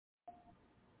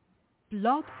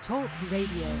Blog Talk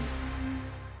Radio.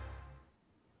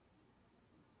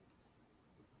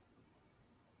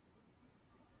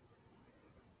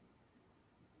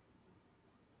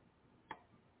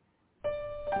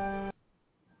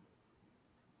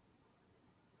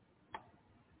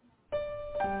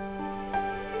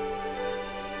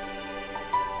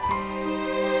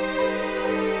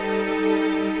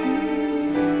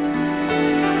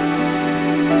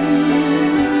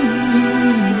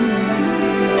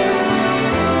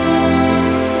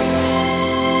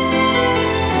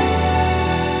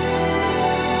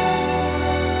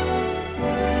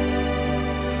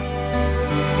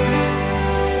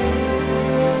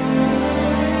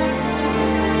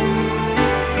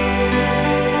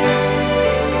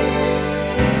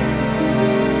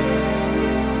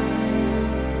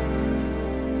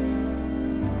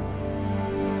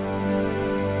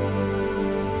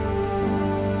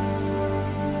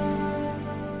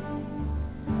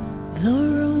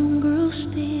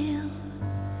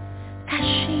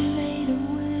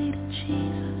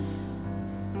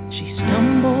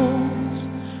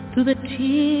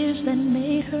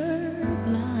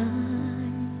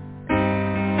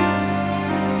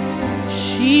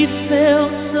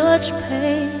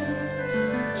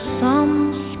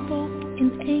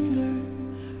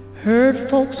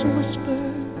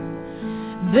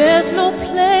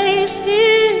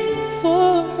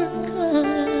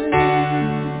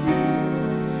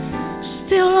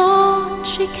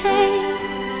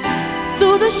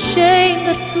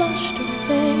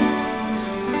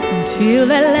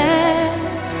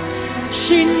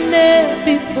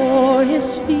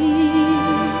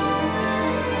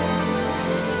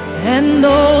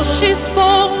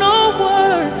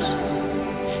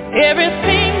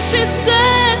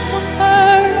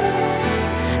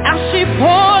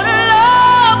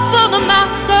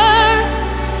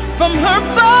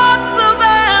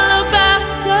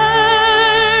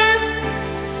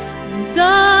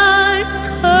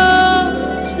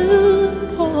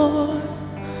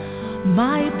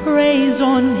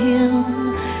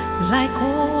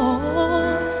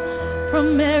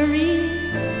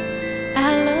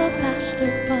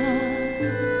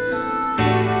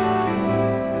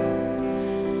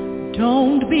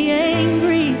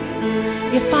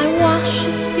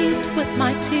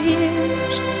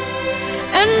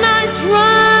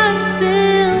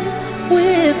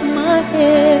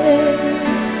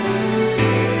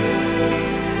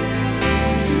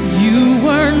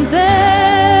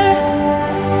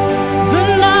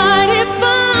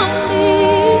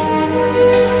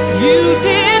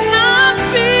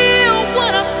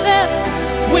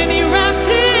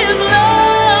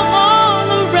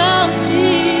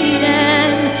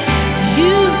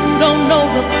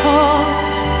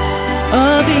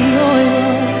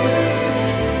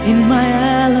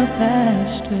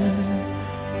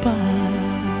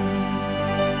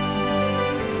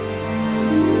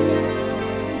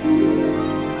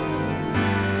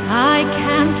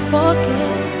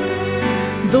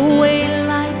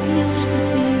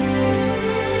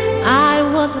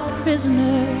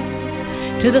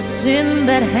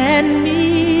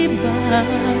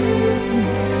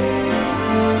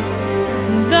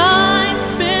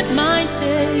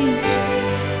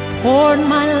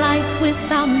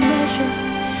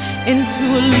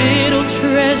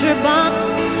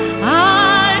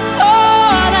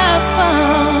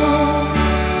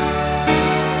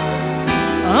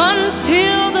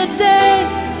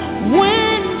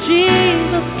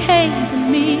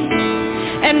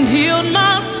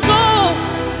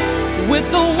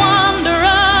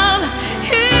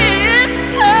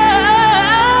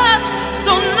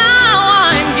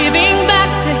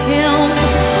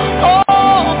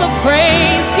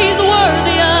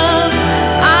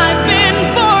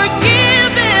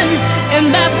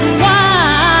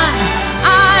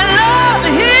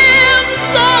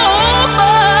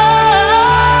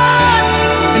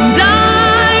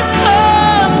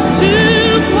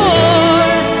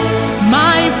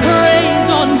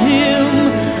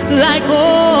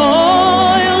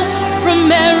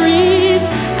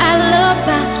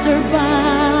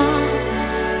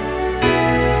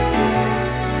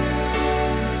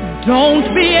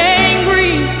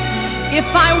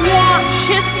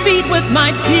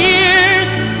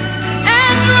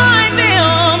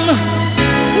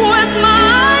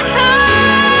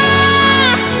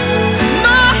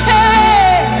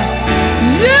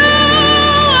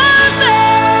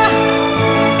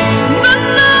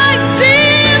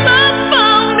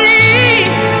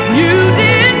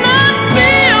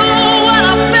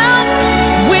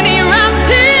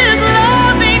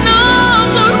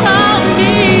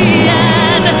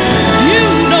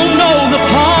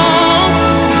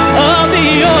 Of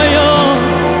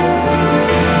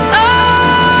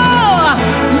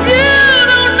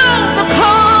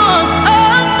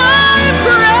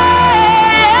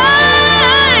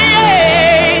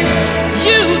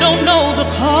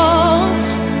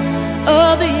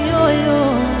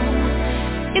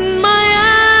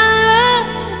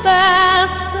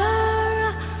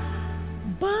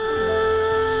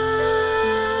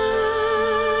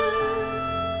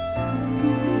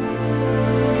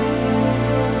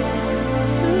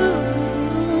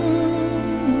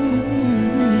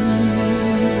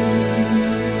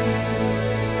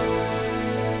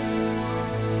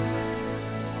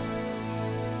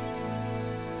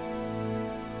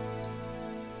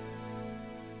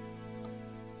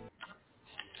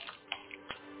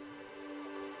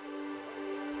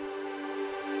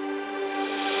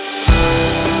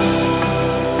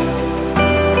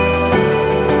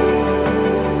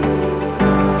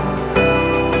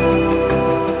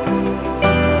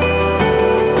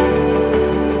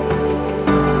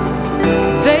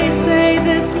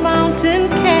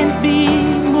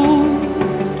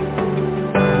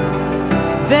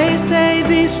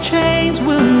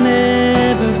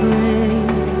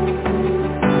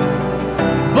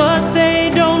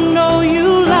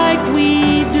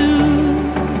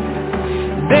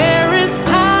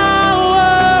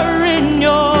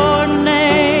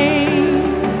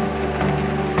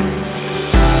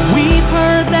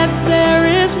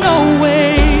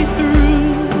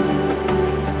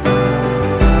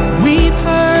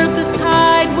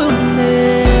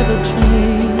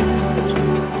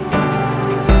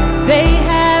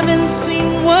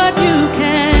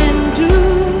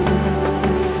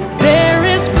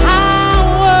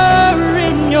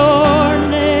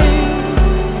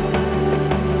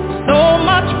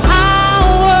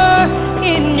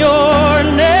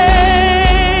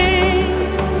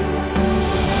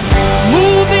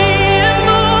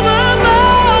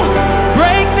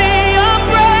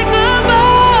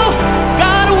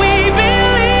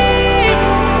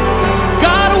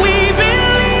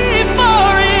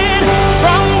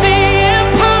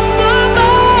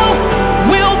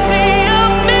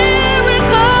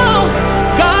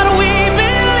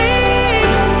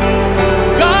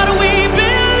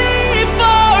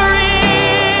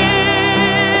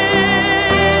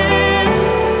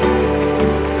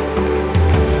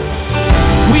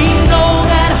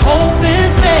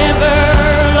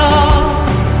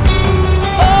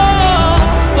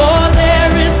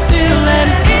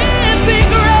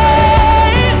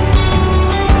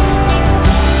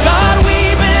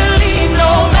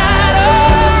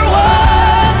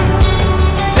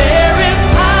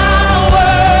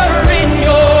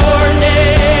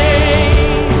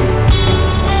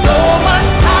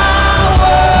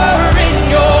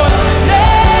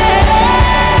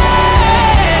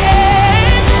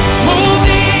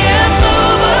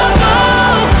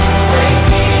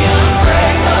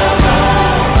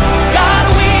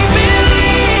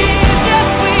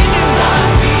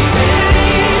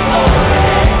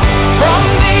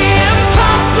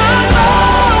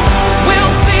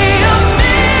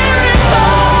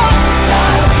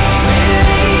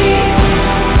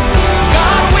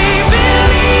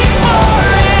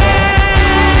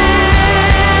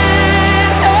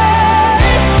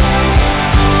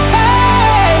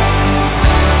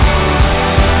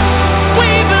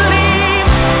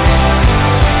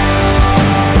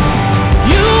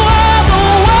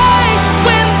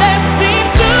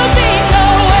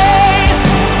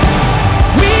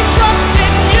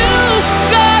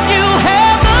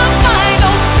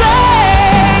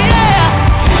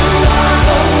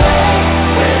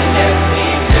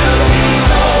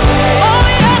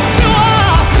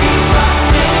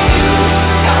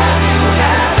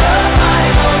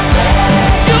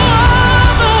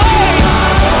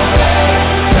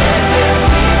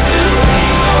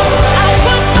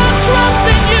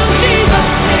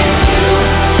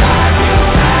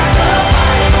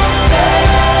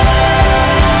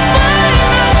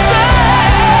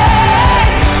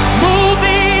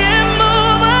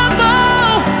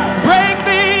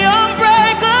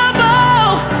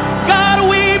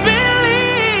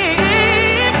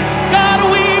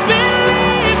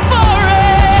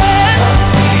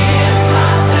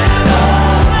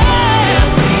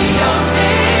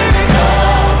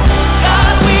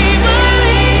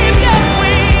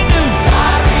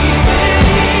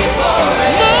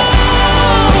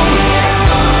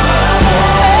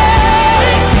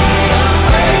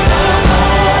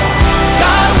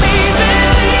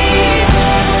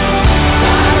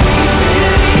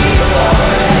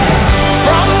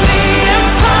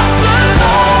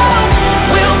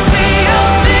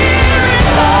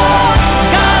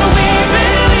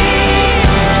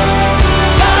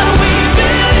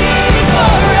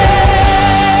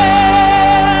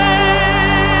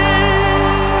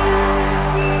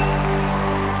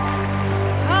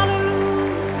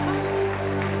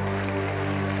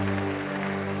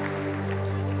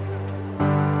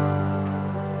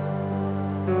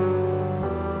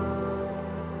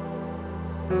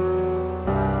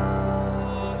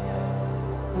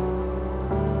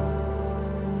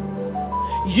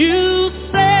You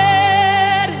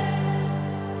said,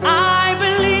 I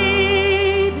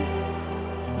believe.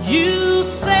 You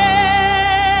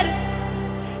said,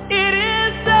 it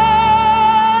is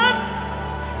done.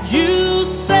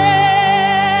 You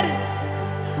said,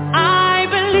 I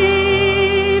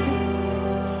believe.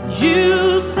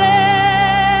 You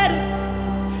said,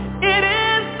 it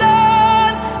is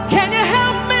done. Can you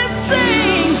help me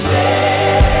sing?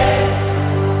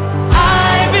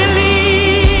 I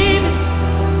believe.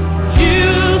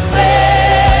 You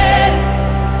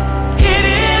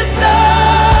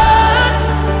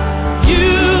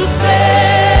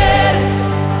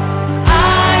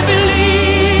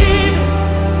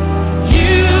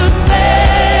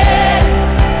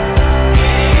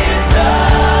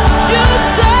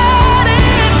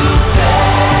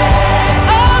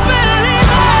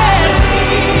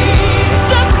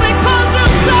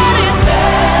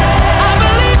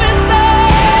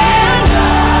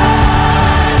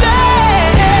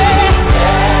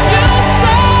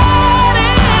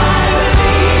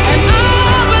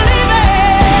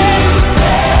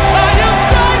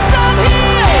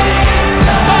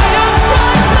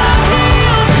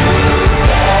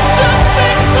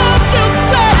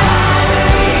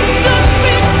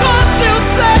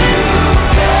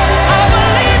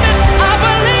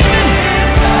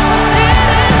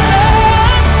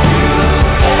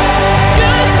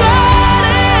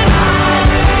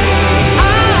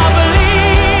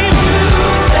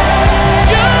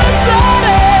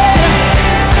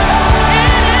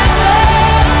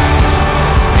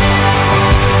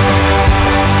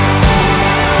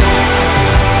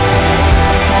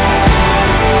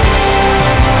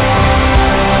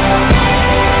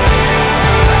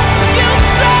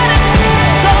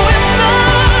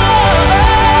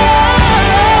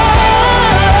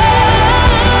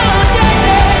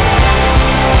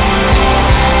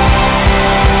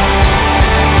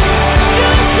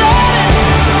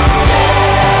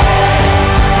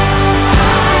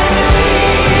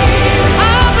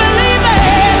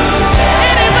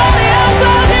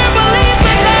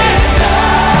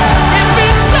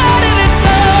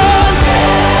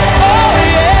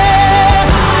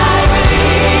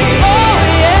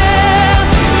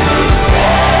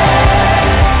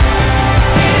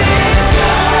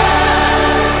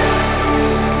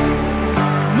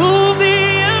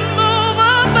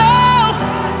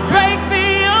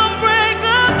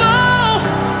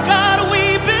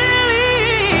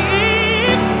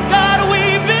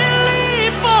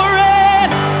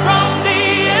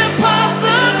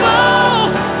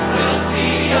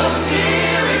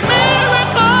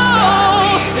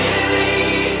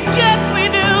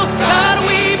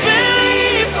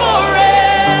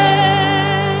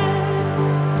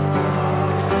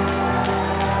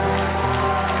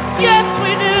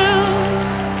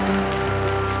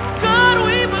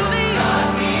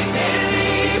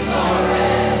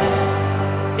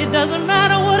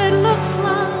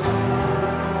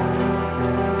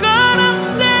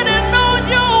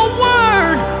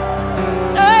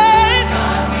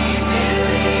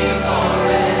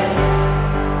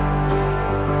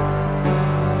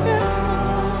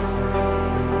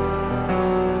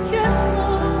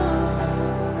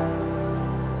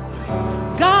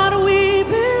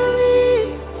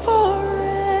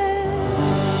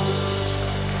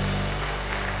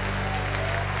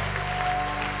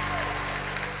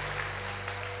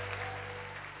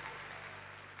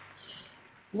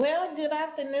Well, good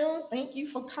afternoon. Thank you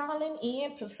for calling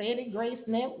in Prophetic Grace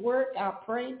Network. I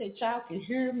pray that y'all can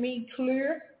hear me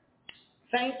clear.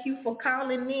 Thank you for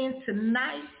calling in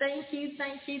tonight. Thank you,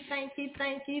 thank you, thank you,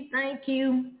 thank you, thank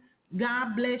you.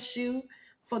 God bless you.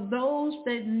 For those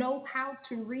that know how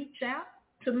to reach out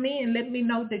to me and let me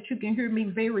know that you can hear me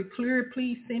very clear,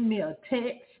 please send me a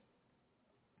text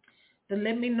to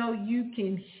let me know you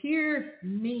can hear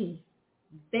me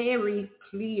very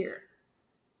clear.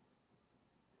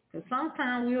 Because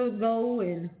sometimes we'll go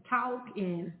and talk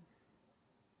and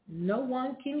no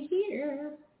one can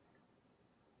hear.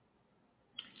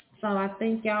 So I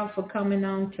thank y'all for coming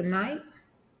on tonight.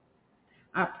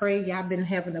 I pray y'all been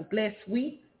having a blessed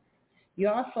week. You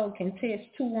also can text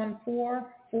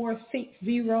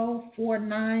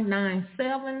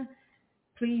 214-460-4997.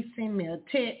 Please send me a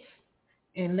text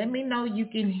and let me know you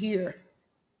can hear.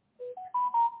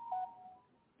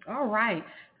 All right.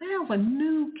 I have a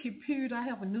new computer. I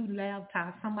have a new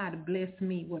laptop. Somebody blessed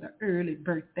me with an early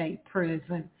birthday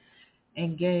present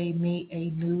and gave me a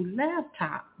new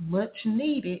laptop, much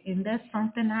needed, and that's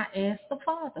something I asked the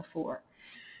Father for.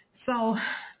 So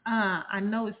I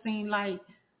know it seemed like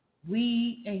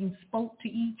we ain't spoke to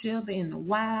each other in a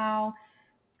while,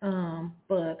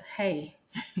 but hey,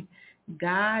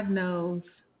 God knows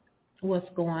what's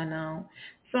going on.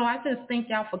 So I just thank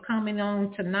y'all for coming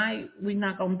on tonight. We're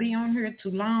not going to be on here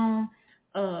too long.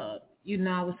 I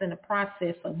was in the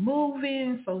process of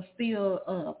moving, so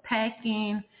still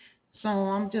packing. So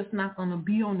I'm just not going to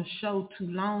be on the show too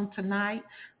long tonight.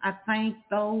 I thank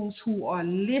those who are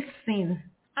listening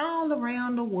all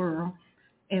around the world.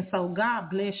 And so God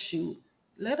bless you.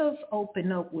 Let us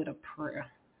open up with a prayer.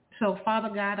 So Father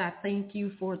God, I thank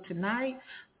you for tonight.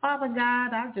 Father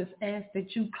God, I just ask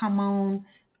that you come on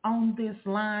this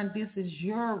line. This is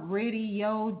your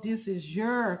radio. This is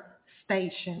your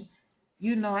station.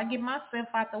 I get myself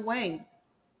out the way.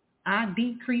 I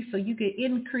decrease so you can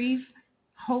increase.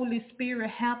 Holy Spirit,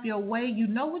 have your way. You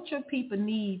know what your people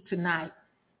need tonight.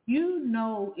 You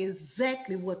know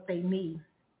exactly what they need.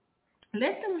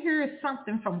 Let them hear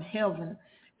something from heaven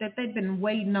that they've been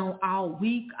waiting on all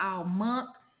week, all month.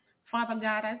 Father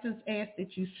God, I just ask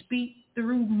that you speak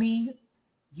through me.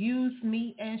 Use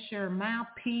me as your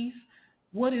mouthpiece.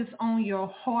 What is on your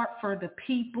heart for the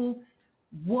people?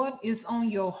 What is on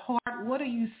your heart? What are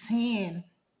you saying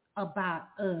about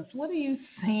us? What are you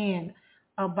saying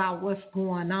about what's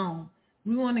going on?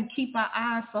 We want to keep our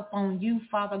eyes up on you,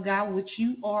 Father God, which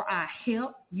you are our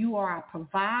help. You are our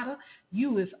provider.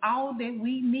 You is all that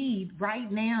we need right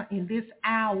now in this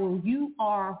hour. You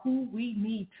are who we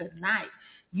need tonight.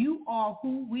 You are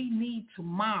who we need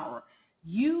tomorrow.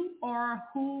 You are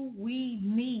who we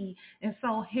need. And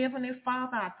so, Heavenly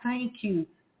Father, I thank you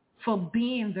for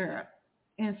being there.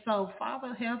 And so,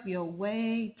 Father, have your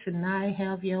way tonight.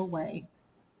 Have your way.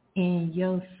 In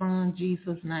your Son,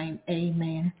 Jesus' name,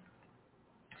 amen.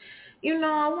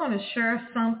 I want to share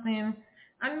something.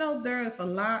 I know there's a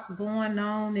lot going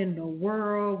on in the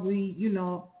world.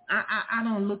 I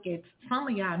don't look at, some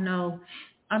of y'all know,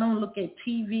 I don't look at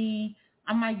TV.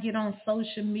 I might get on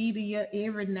social media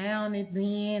every now and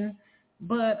then,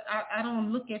 but I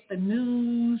don't look at the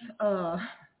news. I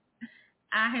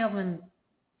haven't,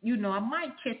 I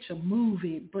might catch a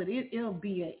movie, but it'll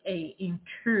be a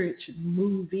encouraging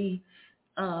movie.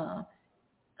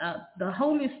 The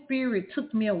Holy Spirit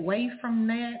took me away from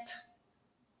that.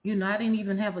 I didn't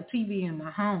even have a TV in my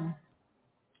home.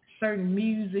 Certain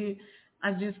music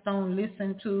I just don't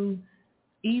listen to,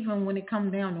 even when it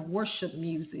comes down to worship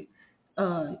music.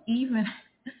 Even,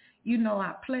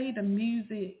 I play the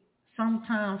music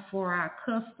sometimes for our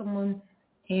customers,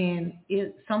 and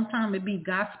sometimes it be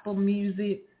gospel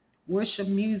music, worship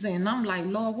music, and I'm like,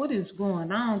 Lord, what is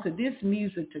going on? Because this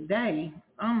music today,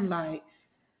 I'm like,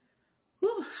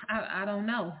 I don't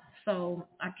know. So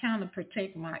I kind of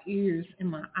protect my ears and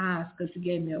my eyes because he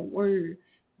gave me a word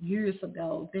years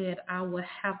ago that I would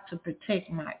have to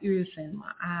protect my ears and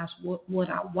my eyes,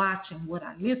 what I watch and what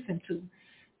I listen to.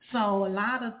 So a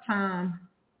lot of time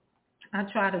I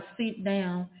try to sit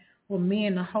down with me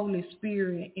and the Holy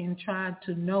Spirit and try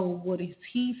to know what is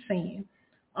he saying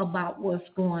about what's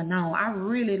going on. I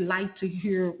really like to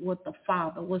hear what the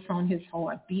Father, what's on his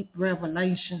heart, deep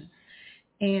revelation.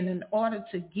 And in order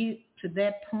to get to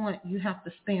that point, you have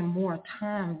to spend more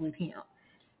time with him.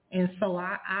 And so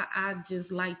I just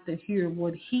like to hear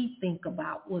what he think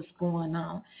about what's going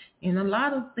on. And a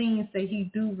lot of things that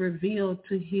he do reveal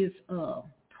to his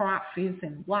prophets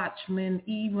and watchmen,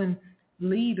 even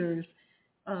leaders,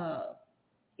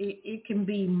 it can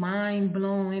be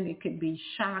mind-blowing. It could be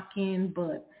shocking.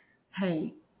 But,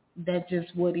 hey, that's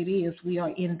just what it is. We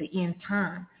are in the end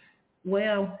time.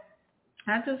 Well,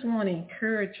 I just want to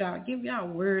encourage y'all, give y'all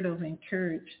a word of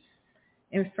encouragement.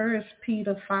 In 1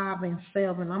 Peter 5:7,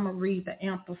 I'm going to read the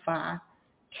Amplify.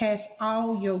 Cast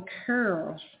all your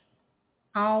cares,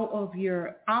 all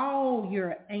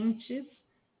your anxious,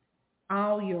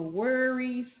 all your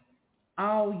worries,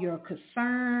 all your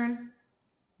concern,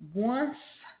 once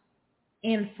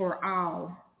and for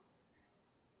all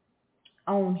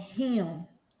on him,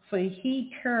 for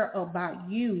he care about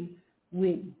you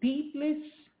with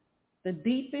the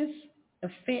deepest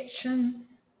affection,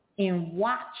 and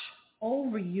watch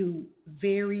over you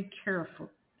very careful.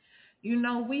 You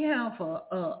know, we have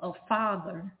a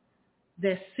Father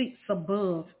that sits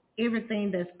above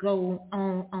everything that's going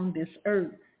on this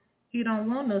earth. He don't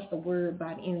want us to worry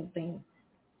about anything.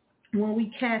 When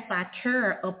we cast our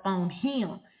care upon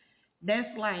him,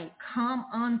 that's like, come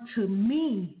unto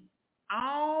me,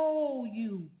 all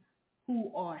you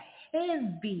who are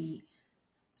heavy.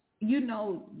 You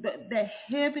know, that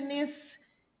heaviness,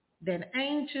 that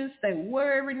anxious, that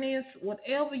worriness,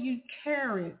 whatever you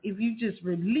carry, if you just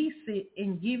release it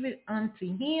and give it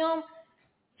unto him,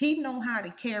 he know how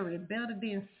to carry it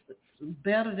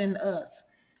better than us.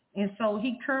 And so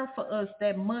he cared for us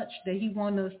that much that he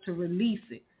wants us to release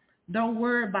it. Don't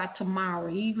worry about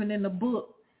tomorrow. Even in the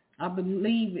book, I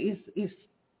believe it's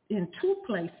in two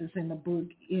places in the book,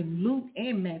 in Luke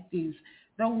and Matthew.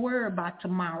 Don't worry about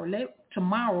tomorrow. Let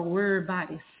tomorrow worry about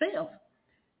itself.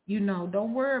 You know,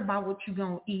 don't worry about what you're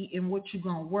going to eat and what you're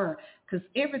going to wear, because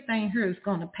everything here is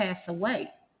going to pass away.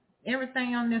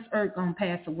 Everything on this earth going to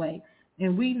pass away.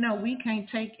 And we know we can't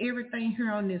take everything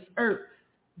here on this earth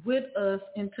with us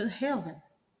into heaven.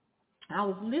 I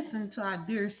was listening to our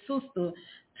dear sister,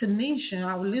 Tanisha.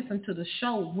 I was listening to the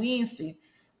show Wednesday,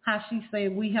 how she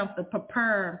said we have to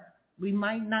prepare. We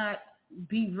might not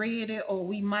be ready, or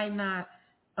we might not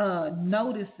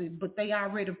notice it, but they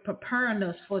already preparing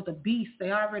us for the beast.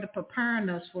 They already preparing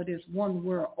us for this one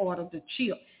world order, the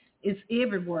chip. It's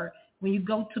everywhere. When you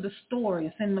go to the store,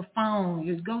 it's in the phone.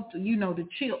 You go to, the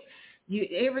chip.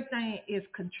 Everything is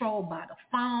controlled by the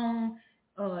phone.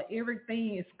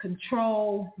 Everything is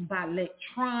controlled by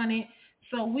electronic.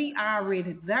 So we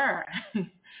already there.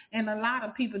 And a lot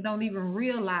of people don't even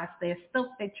realize that stuff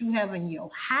that you have in your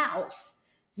house,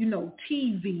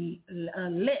 TV,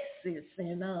 Lexus,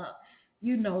 and,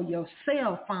 your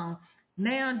cell phone.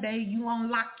 Nowadays, you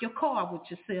unlock your car with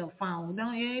your cell phone.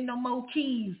 There ain't no more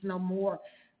keys no more.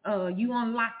 You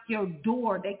unlock your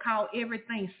door. They call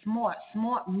everything smart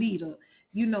meter.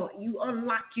 You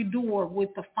unlock your door with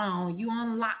the phone. You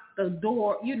unlock the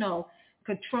door,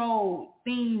 control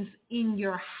things in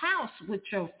your house with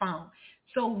your phone.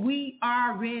 So we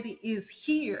already is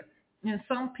here. And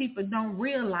some people don't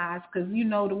realize, because,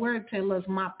 the word tells us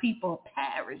my people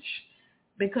perish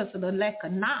because of the lack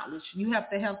of knowledge. You have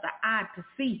to have the eye to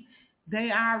see.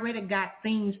 They already got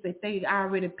things that they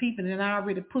already peeping, and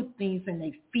already put things in their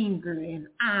finger and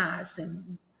eyes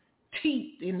and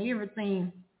teeth and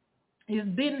everything. It's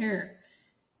been here.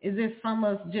 Is this some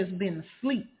of us just been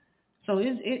asleep? So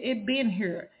it been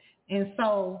here. And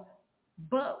so,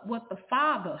 but what the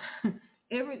Father,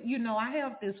 I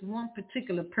have this one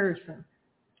particular person,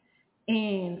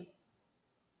 and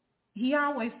he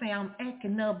always say I'm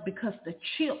acting up because the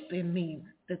chip in me.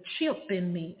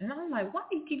 And I'm like, why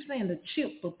do you keep saying the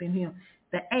chip up in him?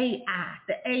 The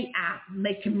AI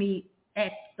making me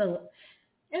act up.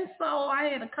 And so I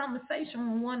had a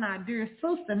conversation with one of our dear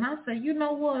sisters, and I said, you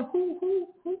know what,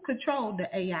 who controlled the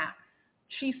AI?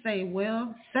 She said,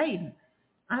 well, Satan.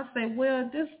 I said, well,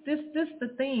 this the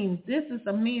thing. This is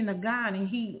a man of God, and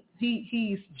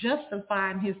he's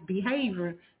justifying his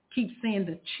behavior. Keep saying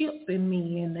the chip in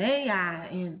me and the AI,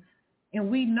 and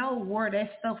we know where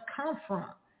that stuff come from.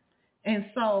 And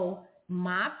so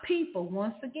my people,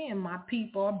 once again, my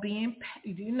people are being,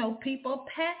 people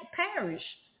perish.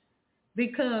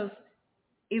 Because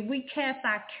if we cast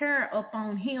our care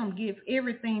upon him, give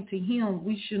everything to him,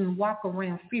 we shouldn't walk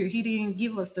around fear. He didn't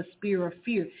give us the spirit of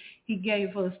fear. He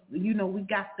gave us, we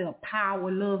got the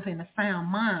power, love, and a sound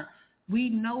mind. We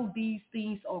know these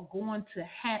things are going to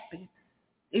happen.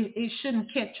 It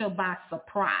shouldn't catch us by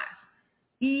surprise.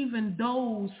 Even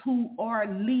those who are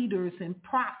leaders and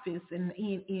prophets and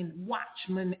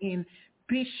watchmen and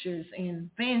bishops and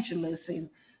evangelists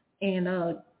and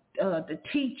the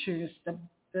teachers,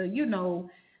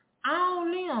 all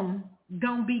them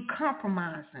don't be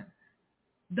compromising.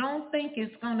 Don't think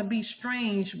it's going to be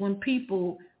strange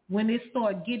when it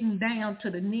start getting down to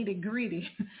the nitty gritty,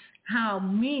 how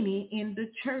many in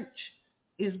the church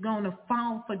is going to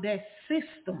fall for that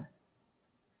system.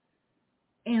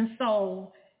 And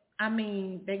so I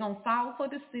mean, they're going to fall for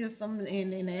the system,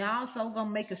 and they also going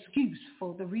to make excuse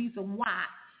for the reason why.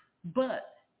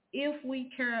 But if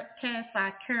we cast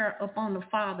our care upon the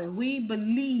Father, we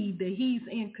believe that he's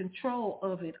in control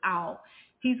of it all.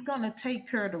 He's going to take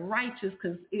care of the righteous,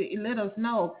 because it let us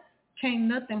know can't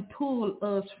nothing pull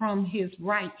us from his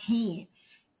right hand.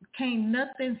 Can't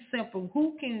nothing separate.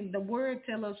 The word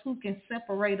tell us who can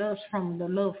separate us from the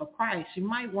love of Christ? You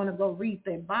might want to go read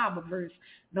that Bible verse.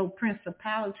 No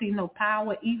principality, no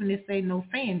power, even if they no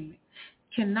family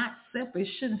cannot separate,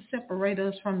 shouldn't separate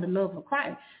us from the love of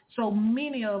Christ. So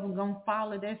many of them gonna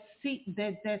follow that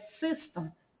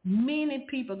system. Many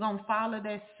people gonna follow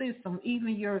that system.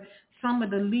 Even some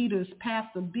of the leaders,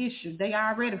 pastor, bishop, they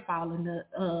already following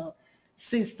the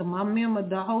system. I remember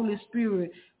the Holy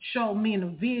Spirit showed me in a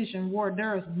vision where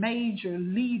there's major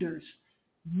leaders.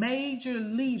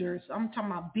 I'm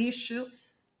talking about bishops,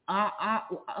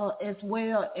 as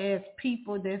well as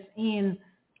people that's in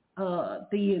the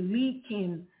elite,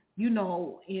 in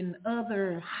in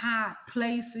other high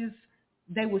places.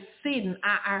 They were sitting.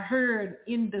 I heard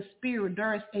in the spirit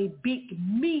there's a big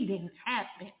meeting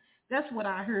happening. That's what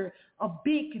I heard. A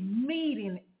big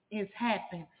meeting is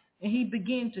happening. And he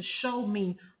began to show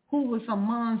me who was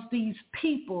amongst these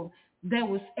people that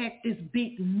was at this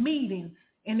big meeting.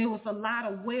 And there was a lot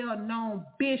of well-known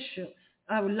bishops,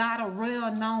 a lot of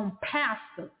well-known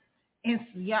pastors. And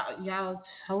y'all,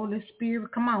 Holy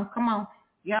Spirit, come on.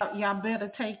 Y'all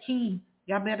better take heed.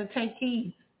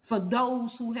 For those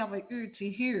who have an ear to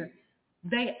hear,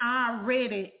 they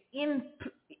already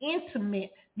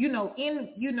intimate,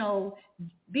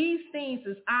 these things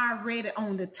is already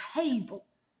on the table.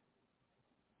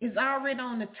 Is already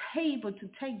on the table to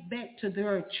take back to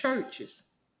their churches,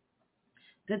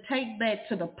 to take back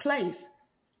to the place.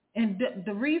 And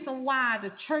the reason why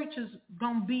the church is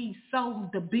going to be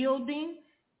the building,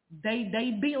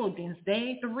 they buildings, they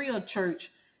ain't the real church.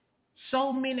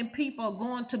 So many people are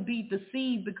going to be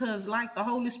deceived because, like the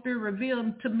Holy Spirit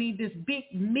revealed to me, this big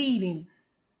meeting,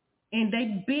 and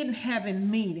they've been having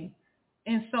meetings.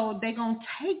 And so they're going to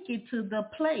take it to the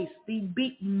place, the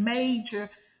big major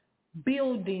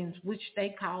buildings, which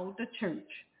they call the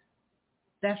church.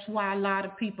 That's why a lot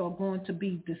of people are going to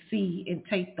be deceived and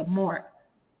take the mark.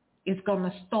 It's going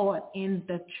to start in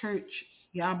the church.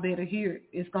 Y'all better hear it.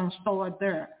 It's going to start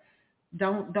there.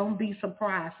 Don't be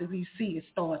surprised if you see it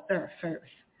start there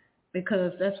first,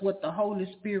 because that's what the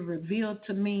Holy Spirit revealed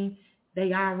to me.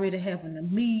 They already having a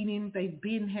meeting. They've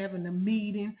been having a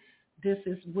meeting. This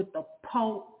is with the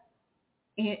Pope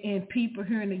and people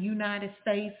here in the United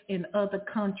States and other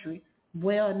countries,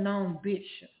 well-known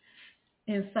bishops.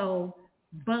 And so,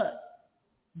 but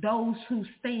those who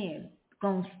stand,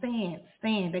 going to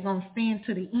stand. They're going to stand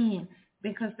to the end,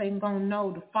 because they're going to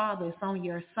know the Father is on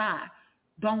your side.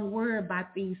 Don't worry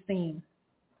about these things.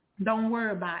 Don't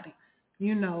worry about it.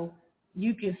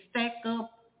 You can stack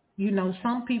up,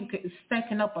 some people can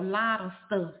stacking up a lot of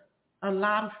stuff, a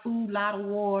lot of food, a lot of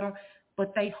water,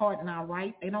 but they heart not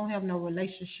right. They don't have no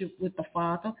relationship with the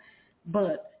Father.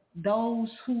 But those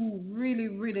who really,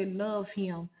 really love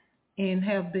him and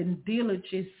have been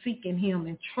diligent seeking him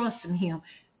and trusting him,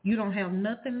 you don't have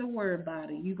nothing to worry about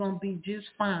it. You're going to be just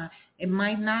fine. It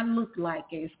might not look like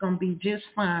it. It's going to be just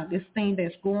fine. This thing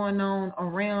that's going on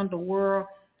around the world,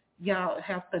 y'all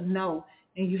have to know.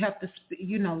 And you have to,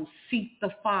 seek the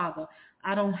Father.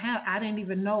 I didn't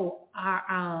even know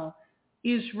our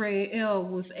Israel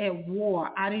was at war.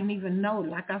 I didn't even know.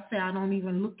 Like I said, I don't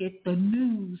even look at the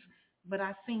news, but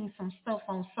I seen some stuff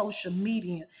on social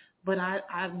media. But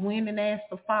I went and asked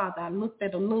the Father. I looked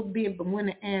at a little bit, but went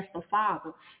and asked the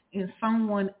Father. And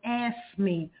someone asked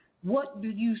me, what do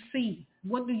you see?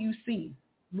 What do you see?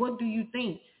 What do you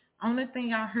think? Only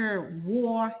thing I heard,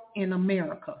 war in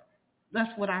America.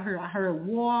 That's what I heard. I heard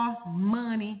war,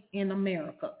 money in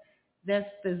America. That's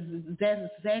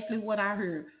exactly what I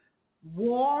heard.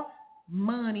 War,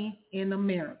 money in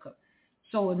America.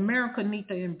 So America need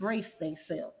to embrace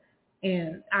themselves.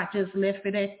 And I just left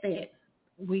it at that.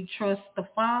 We trust the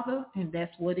Father, and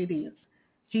that's what it is.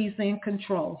 He's in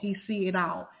control. He see it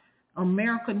all.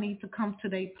 America needs to come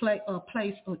to a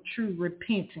place of true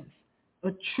repentance,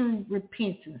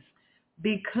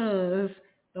 because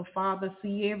the Father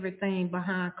see everything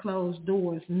behind closed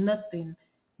doors. Nothing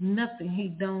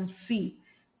he don't see.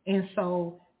 And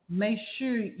so make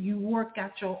sure you work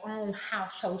out your own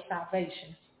household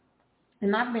salvation.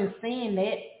 And I've been saying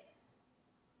that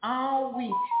all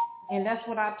week. And that's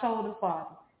what I told the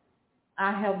Father.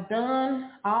 I have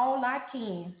done all I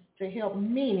can to help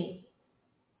many.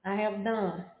 I have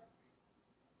done.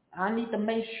 I need to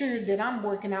make sure that I'm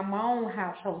working out my own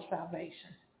household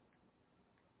salvation.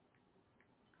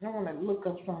 I want to look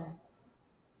up something.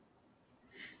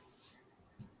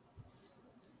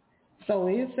 So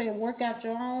it said, work out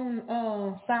your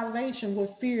own salvation with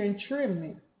fear and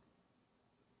trembling.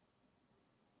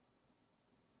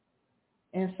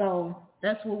 And so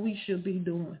that's what we should be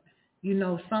doing. You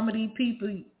know, some of these people,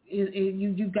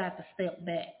 you got to step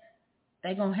back.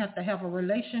 They're going to have a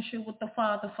relationship with the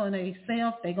Father for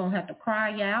themselves. They're going to have to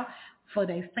cry out for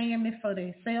their family, for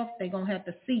themselves. They're going to have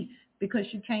to see, because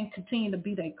you can't continue to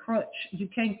be their crutch. You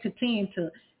can't continue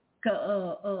to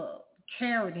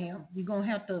carry them. You're going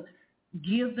to have to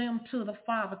give them to the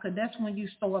Father, because that's when you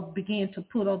begin to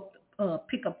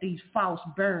pick up these false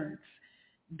burdens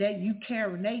that you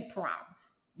carry their problem.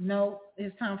 No,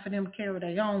 it's time for them to carry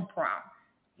their own problem.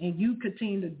 And you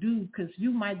continue to do, because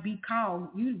you might be called.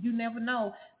 You never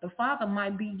know. The Father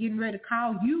might be getting ready to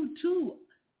call you to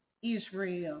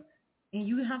Israel. And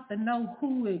you have to know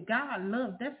who it God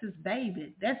loves. That's his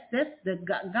baby. That's the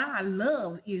God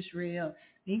loves Israel.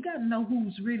 And you got to know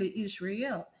who's really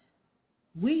Israel.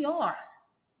 We are.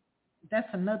 That's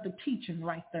another teaching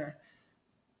right there.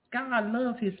 God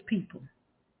loves his people.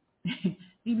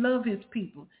 He loves his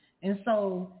people. And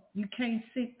so you can't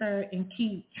sit there and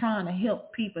keep trying to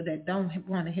help people that don't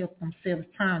want to help themselves,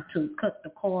 trying to cut the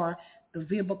cord,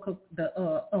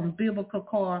 the umbilical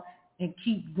cord, and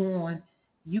keep going.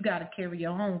 You got to carry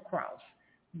your own cross,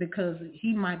 because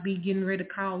he might be getting ready to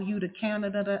call you to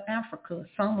Canada, to Africa.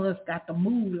 Some of us got to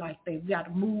move like that. We got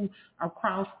to move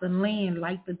across the land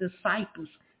like the disciples.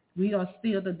 We are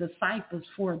still the disciples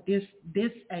for this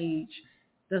age,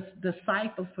 the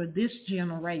disciple for this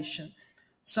generation.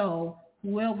 So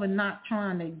whoever not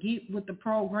trying to get with the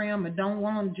program and don't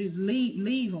want to just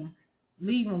leave them.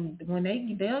 When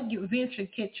they'll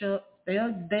eventually catch up,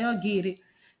 they'll get it.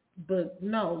 But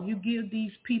no, you give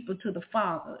these people to the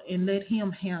Father and let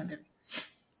him handle it.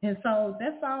 And so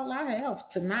that's all I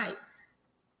have tonight.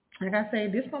 Like I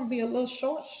said, this gonna be a little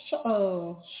short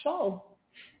show,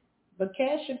 but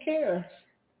cast your cares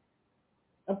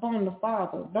upon the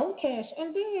Father. Don't cast,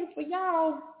 and then for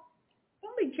y'all,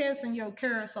 don't be casting your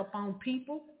cares upon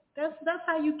people. That's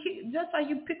how you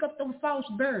pick up them false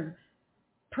burdens.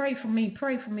 Pray for me,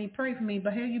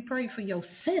 but how you pray for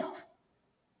yourself?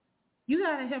 You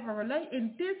gotta have a relation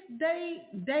in this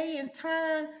day and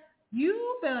time.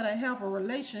 You better have a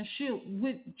relationship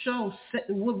with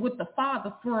the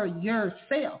Father for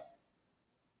yourself.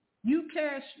 You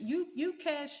cast your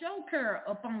care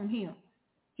upon him.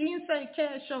 He didn't say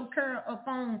cast your care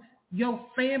upon your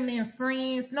family and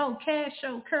friends. No, cast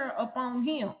your care upon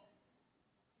him.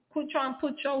 Quit trying to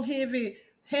put your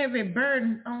heavy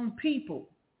burden on people.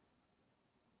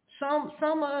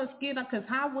 Some of us get, because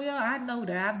I know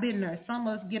that I've been there. Some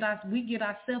of us get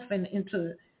ourselves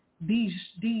into these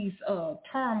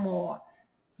turmoil.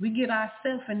 We get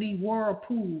ourselves in these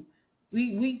whirlpools.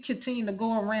 We continue to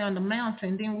go around the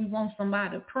mountain, then we want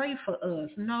somebody to pray for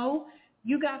us. No,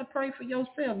 you got to pray for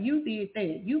yourself. You did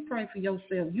that. You pray for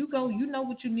yourself. You go. You know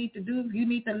what you need to do. If you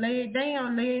need to lay it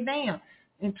down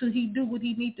until he do what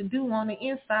he need to do on the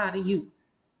inside of you.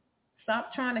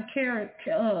 Stop trying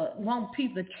to want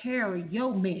people to carry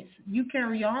your mess. You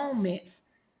carry your own mess.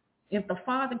 If the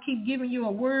Father keep giving you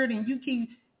a word and you keep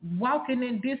walking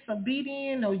in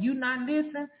disobedience, or you not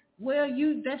listening, well,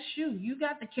 that's you. You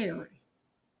got to carry.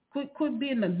 Quit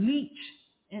being a leech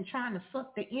and trying to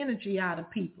suck the energy out of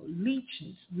people.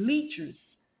 Leechers.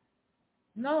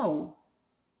 No.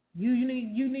 You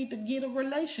need to get a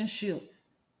relationship.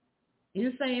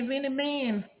 It's saying if any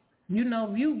man,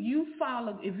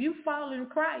 if you follow in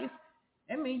Christ,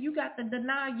 I mean, you got to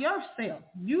deny yourself.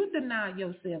 You deny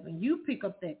yourself and you pick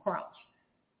up that cross.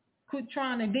 Quit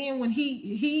trying to, then when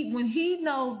he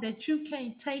knows that you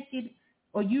can't take it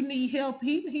or you need help,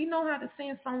 he know how to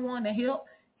send someone to help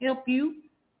you.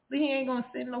 But he ain't gonna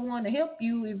send no one to help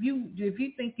you if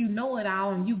you think you know it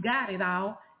all and you got it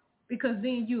all, because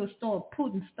then you'll start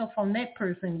putting stuff on that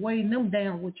person, weighing them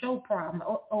down with your problem,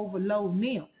 overloading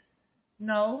them.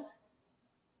 No,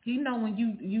 he know when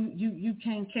you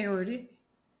can't carry it,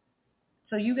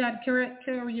 so you got to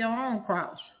carry your own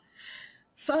cross.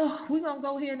 So we're gonna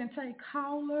go ahead and take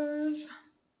callers,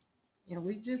 and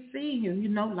we just see you.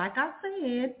 Like I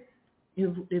said,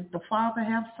 if the Father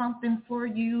have something for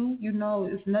you,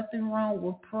 there's nothing wrong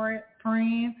with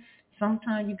praying.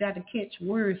 Sometimes you got to catch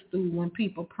words through when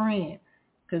people praying,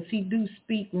 because he do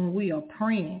speak when we are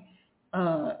praying.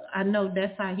 I know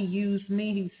that's how he used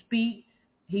me. He speak.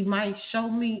 He might show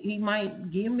me. He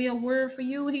might give me a word for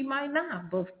you. He might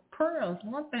not. But prayers,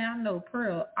 one thing I know,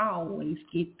 prayer always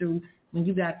get through when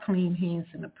you got clean hands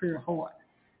and a pure heart.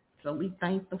 So we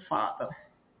thank the Father.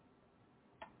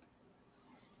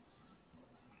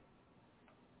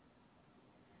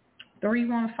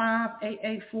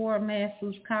 315-884,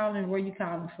 Masters calling. Where you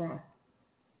calling from?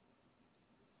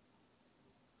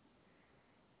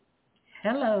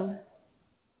 Hello.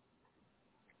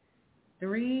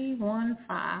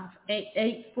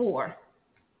 315-884.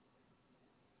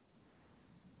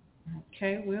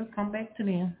 Okay, we'll come back to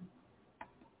them.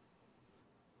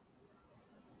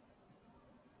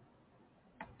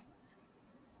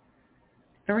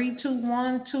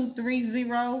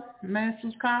 321-230,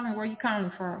 Masters calling. Where you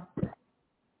calling from?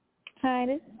 Hi,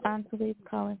 this is Angelis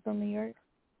calling from New York.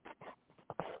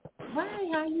 Hi,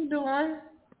 how you doing?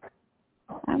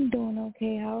 I'm doing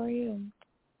okay. How are you?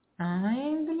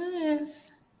 I'm blessed.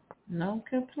 No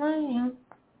complaint.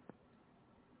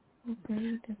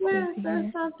 Okay, that's Well, good is to there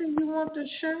hear. something you want to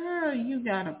share? You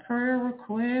got a prayer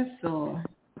request or?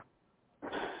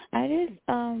 I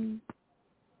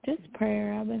just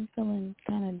prayer. I've been feeling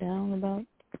kind of down about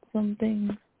some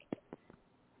things.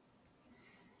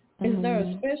 Is there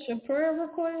a special prayer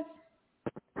request?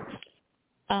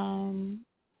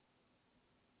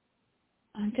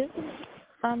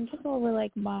 I'm just over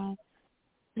like my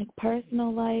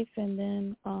personal life and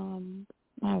then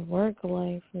my work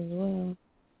life as well.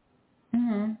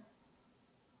 Mhm.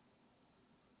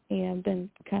 Yeah, I've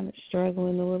been kind of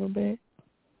struggling a little bit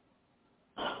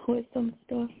with some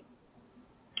stuff.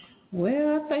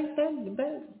 Well, I think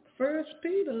that First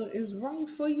Peter is right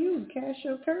for you. Cast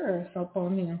your cares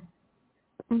upon him.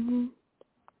 Mhm.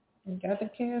 You got to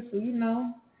cast,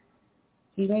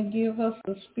 He didn't give us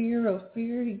the spirit of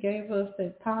fear. He gave us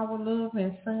that power, love,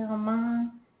 and sound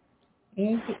mind.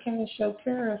 And to cast your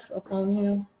cares upon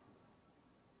him.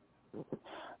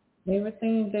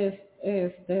 Everything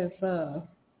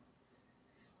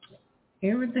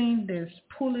everything that's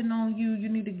pulling on you, you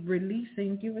need to release it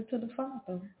and give it to the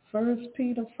Father. 1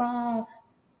 Peter 5,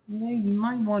 you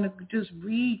might want to just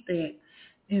read that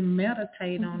and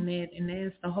meditate on that and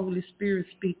ask the Holy Spirit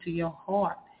speak to your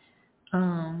heart.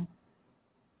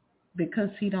 Because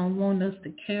he don't want us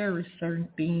to carry certain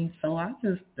things. So I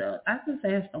just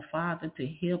ask the Father to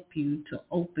help you to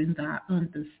open thy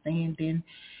understanding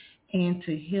and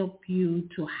to help you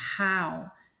to how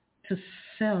to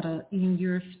settle in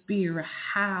your spirit,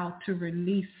 how to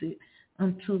release it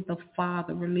until the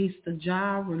Father. Release the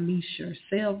job, release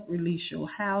yourself, release your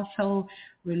household,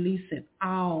 release it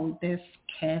all. That's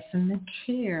casting the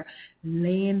care,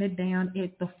 laying it down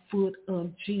at the foot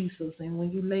of Jesus. And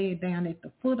when you lay it down at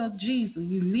the foot of Jesus,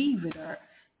 you leave it there.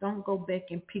 Don't go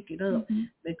back and pick it up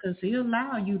because he'll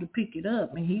allow you to pick it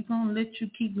up and he's going to let you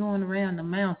keep going around the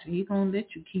mountain. He's going to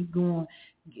let you keep going.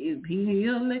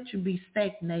 He'll let you be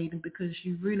stagnated because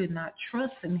you're really not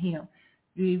trusting him.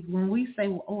 When we say,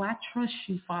 oh, I trust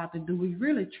you, Father, do we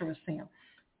really trust him?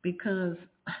 Because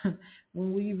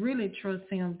when we really trust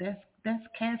him, that's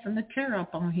casting the care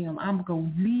up on him. I'm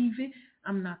going to leave it.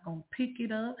 I'm not going to pick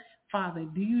it up. Father,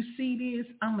 do you see this?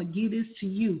 I'm going to give this to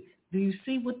you. Do you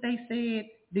see what they said?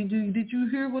 Did you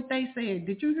hear what they said?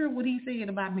 Did you hear what he said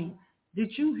about me?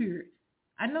 Did you hear it?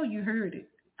 I know you heard it.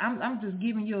 I'm just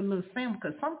giving you a little sample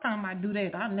because sometimes I do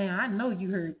that. I know you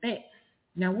heard that.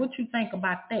 Now what you think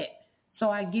about that? So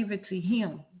I give it to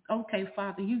him. Okay,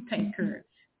 Father, you take care of it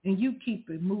and you keep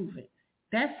it moving.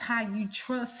 That's how you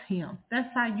trust him. That's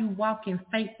how you walk in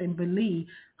faith and believe.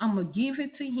 I'm gonna give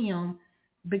it to him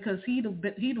because he the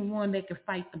one that can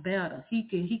fight the battle. He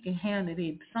can handle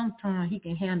it. Sometimes he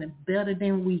can handle it better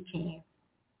than we can.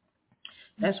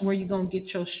 That's where you're gonna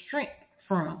get your strength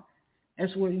from.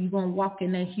 That's where you're gonna walk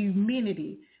in that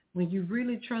humility when you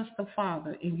really trust the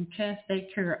Father and you cast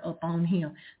that care upon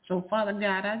him. So Father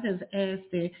God, I just ask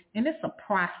that, and it's a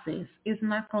process. It's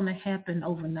not gonna happen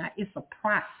overnight. It's a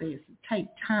process. It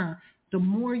takes time. The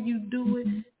more you do it,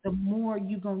 the more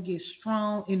you're going to get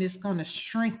strong and it's going to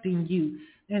strengthen you.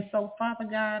 And so, Father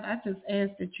God, I just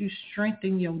ask that you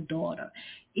strengthen your daughter,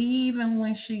 even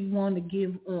when she want to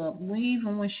give up,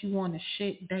 even when she want to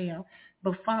shut down.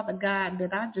 But, Father God,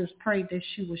 that I just pray that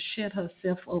she will shut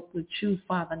herself up with you,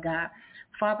 Father God.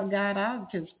 Father God, I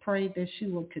just pray that she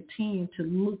will continue to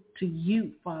look to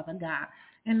you, Father God,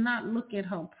 and not look at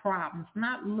her problems,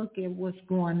 not look at what's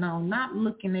going on, not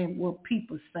looking at what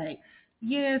people say.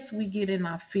 Yes, we get in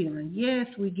our feelings. Yes,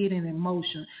 we get in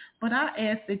emotion. But I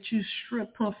ask that you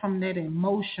strip her from that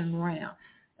emotion realm.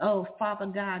 Oh, Father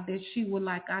God, that she would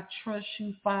like, I trust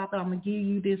you, Father. I'm going to give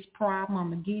you this problem. I'm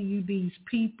going to give you these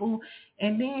people.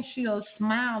 And then she'll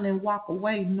smile and walk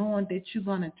away knowing that you're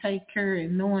going to take care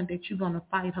and knowing that you're going to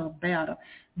fight her battle.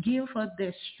 Give her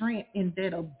that strength and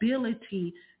that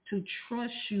ability to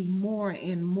trust you more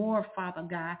and more, Father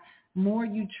God. More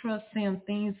you trust him,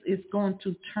 things is going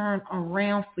to turn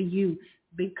around for you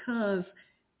because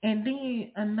And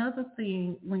then another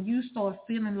thing, when you start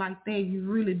feeling like that, you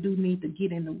really do need to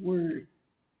get in the Word.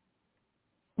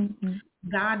 Mm-hmm.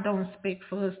 God don't expect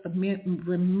for us to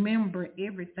remember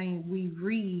everything we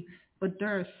read, but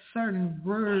there are certain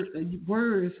words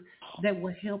that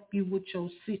will help you with your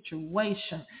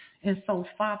situation. And so,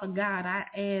 Father God, I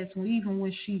ask, even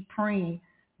when she praying,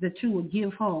 that you will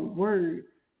give her a word.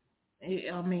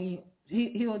 I mean,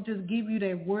 he'll just give you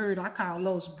that word. I call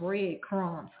those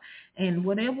breadcrumbs. And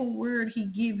whatever word he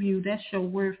give you, that's your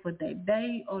word for that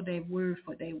day or that word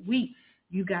for that week.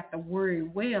 You got the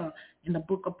word well. In the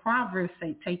book of Proverbs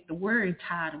say, take the word,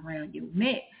 tie it around your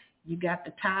neck. You got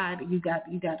to tie it. You got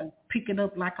to pick it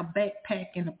up like a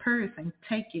backpack in a purse and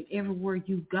take it everywhere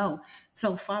you go.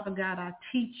 So, Father God, I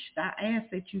ask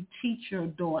that you teach your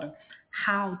daughter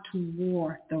how to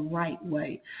war the right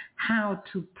way, how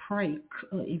to pray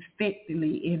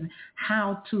effectively, and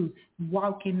how to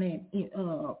walk in that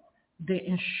the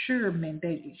ensurement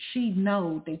that she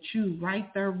know that you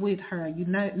right there with her. You're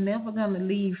never going to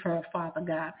leave her, Father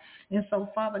God. And so,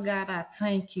 Father God, I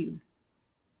thank you.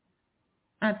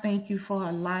 I thank you for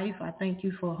her life. I thank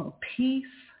you for her peace.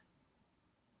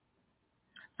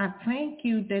 I thank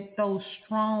you that those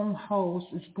strongholds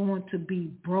is going to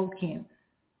be broken.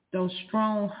 Those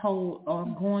strongholds are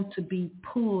going to be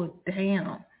pulled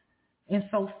down. And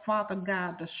so, Father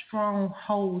God, the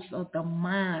strongholds of the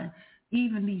mind,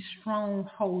 even these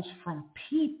strongholds from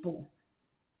people,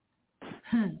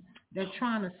 they're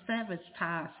trying to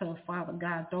sabotage her, Father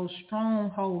God. Those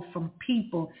strongholds from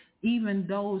people, even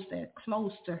those that are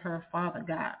close to her, Father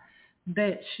God,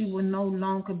 that she will no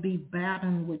longer be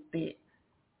battling with that.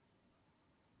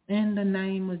 In the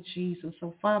name of Jesus.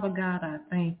 So, Father God, I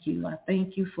thank you. I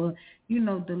thank you for,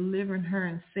 delivering her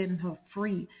and setting her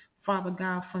free, Father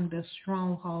God, from the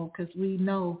stronghold, because we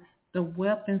know the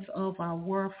weapons of our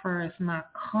warfare is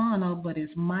not carnal, but is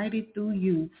mighty through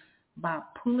you by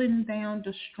pulling down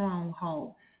the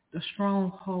strongholds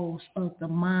of the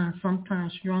mind.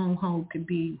 Sometimes stronghold could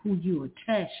be who you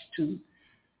attach to,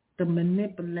 the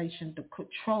manipulation, the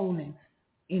controlling,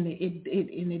 and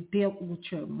it dealt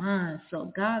with your mind.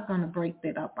 So God's going to break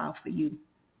that up off of you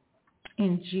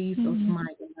in Jesus'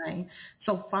 mighty name.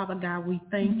 So, Father God, we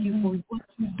thank you for what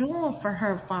you're doing for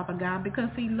her, Father God, because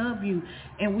he loves you,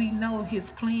 and we know his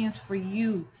plans for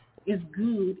you is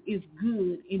good,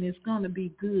 and it's going to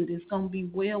be good. It's going to be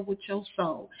well with your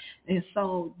soul. And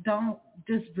so don't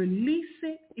just release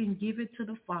it and give it to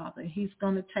the Father. He's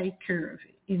going to take care of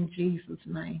it. In Jesus'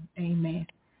 name, amen.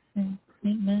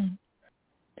 Amen.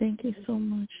 Thank you so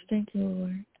much. Thank you,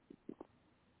 Lord.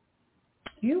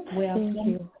 You're welcome. Thank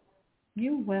you.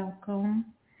 You're welcome.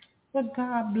 Well,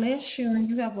 God bless you, and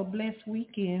you have a blessed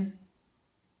weekend.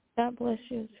 God bless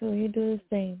you, too. You do the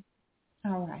same.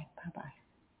 All right. Bye-bye.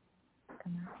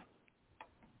 Come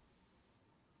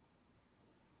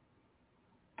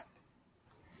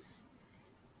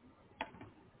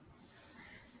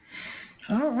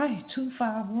on. All right,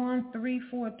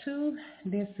 251-342.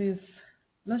 This is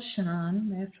LaShun.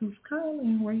 That's who's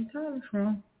calling. Where you calling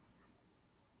from?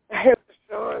 Hey,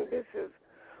 LaShun, this is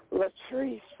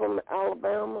Latrice from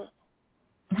Alabama.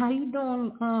 How you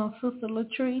doing, Sister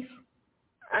Latrice?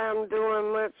 I'm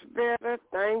doing much better.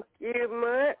 Thank you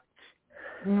much.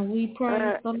 And we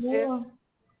praise the Lord.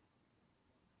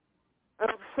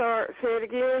 I'm sorry, say it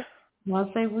again.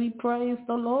 I say we praise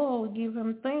the Lord. We give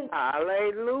him thanks.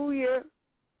 Hallelujah.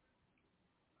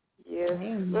 Yes,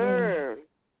 Amen. sir.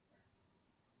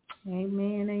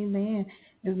 Amen, amen.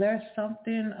 Is there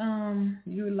something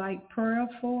you would like prayer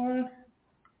for?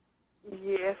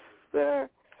 Yes, sir.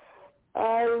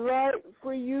 I'd like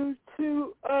for you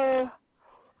to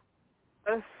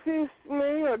assist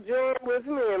me or join with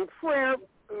me in prayer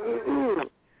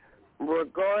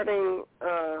regarding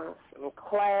some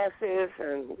classes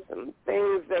and some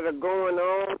things that are going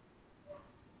on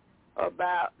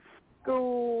about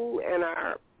school and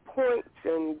our points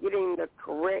and getting the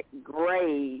correct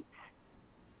grades.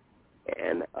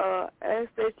 And ask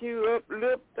that you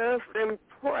uplift us in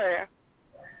prayer,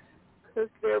 because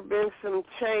there have been some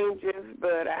changes,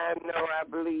 but I know I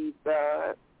believe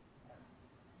God.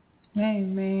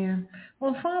 Amen.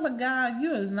 Well, Father God,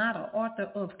 you is not an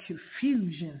author of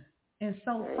confusion. And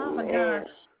so, Father God,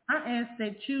 I ask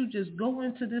that you just go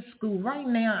into this school right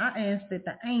now. I ask that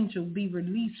the angel be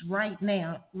released right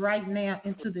now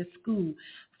into this school.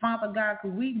 Father God,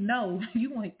 because we know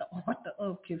you ain't the author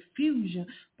of confusion.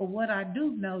 But what I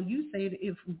do know, you said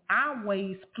if our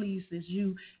ways pleases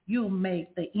you, you'll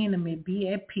make the enemy be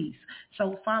at peace.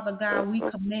 So, Father God, we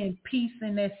command peace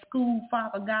in that school,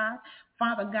 Father God.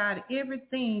 Father God,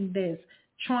 everything that's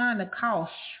trying to cause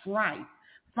strife,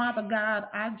 Father God,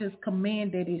 I just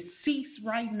command that it cease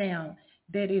right now.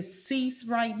 That it cease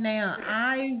right now.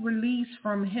 I release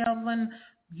from heaven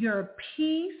your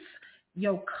peace,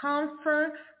 your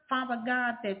comfort. Father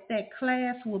God, that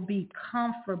class will be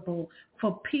comfortable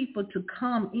for people to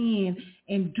come in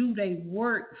and do their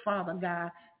work, Father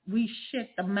God. We shut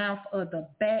the mouth of the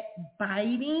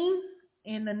backbiting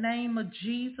in the name of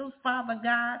Jesus, Father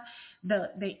God.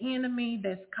 The enemy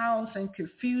that's causing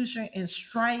confusion and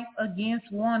strife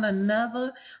against one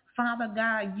another, Father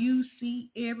God, you see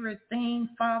everything,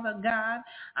 Father God.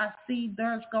 I see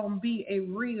there's going to be a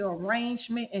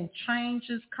rearrangement and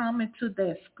changes coming to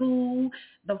that school.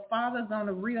 The Father's going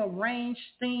to rearrange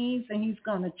things, and he's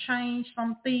going to change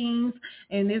some things,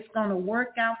 and it's going to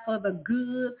work out for the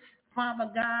good.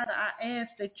 Father God, I ask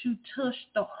that you touch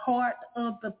the heart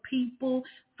of the people.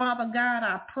 Father God,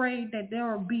 I pray that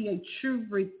there will be a true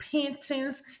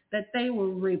repentance, that they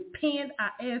will repent. I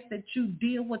ask that you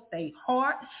deal with their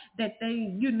heart, that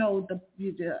they,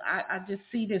 I just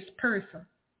see this person.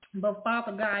 But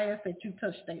Father God, I ask that you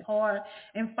touch their heart.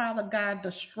 And Father God,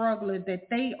 the struggle that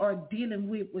they are dealing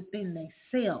with within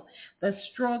themselves, the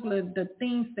struggle, the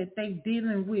things that they're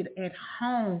dealing with at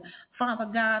home. Father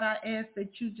God, I ask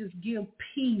that you just give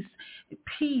peace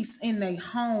in their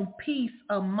home, peace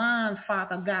of mind,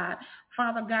 Father God.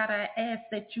 Father God, I ask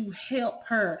that you help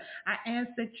her. I ask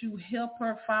that you help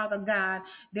her, Father God,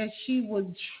 that she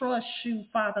would trust you,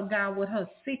 Father God, with her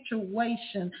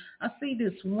situation. I see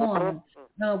this woman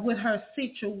with her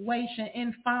situation.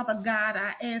 And Father God,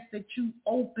 I ask that you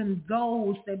open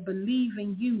those that believe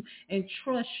in you and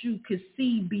trust you, could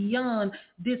see beyond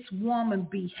this woman's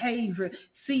behavior,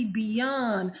 see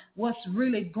beyond what's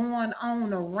really going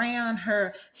on around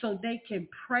her, so they can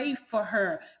pray for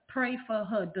her, pray for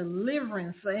her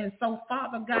deliverance. And so,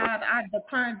 Father God, I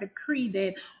declare and decree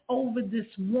that over this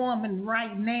woman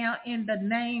right now in the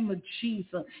name of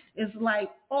Jesus. It's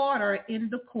like order in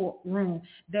the courtroom,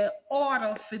 that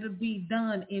order for to be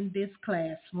done in this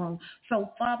classroom.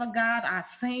 So, Father God, I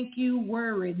thank you,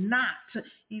 worry not.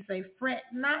 He say, fret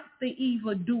not the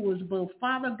evildoers, but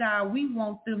Father God, we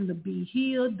want them to be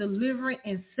healed, delivered,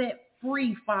 and set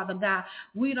free, Father God.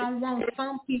 We don't want,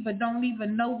 some people don't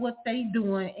even know what they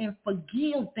doing, and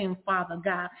forgive them, Father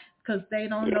God, because they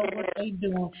don't know what they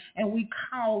doing. And we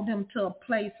call them to a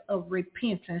place of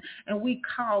repentance. And we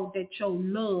call that your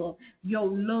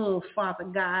love, Father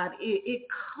God, it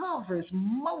covers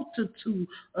multitude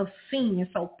of sins.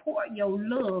 So pour your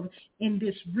love in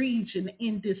this region,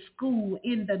 in this school,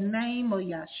 in the name of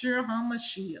Yahshua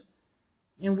HaMashiach.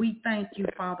 And we thank you,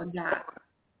 Father God.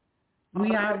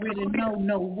 We already know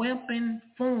no weapon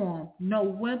formed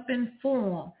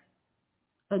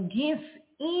against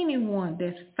anyone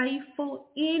that's faithful,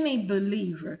 any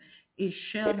believer, it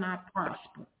shall not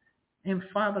prosper. And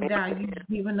Father God, you've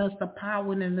given us the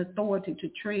power and authority to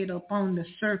tread upon the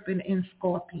serpent and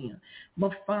scorpion.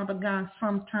 But Father God,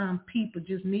 sometimes people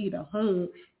just need a hug.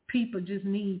 People just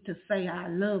need to say, I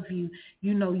love you.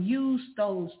 Use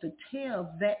those to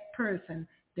tell that person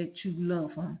that you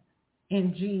love them.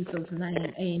 In Jesus'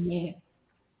 name, amen.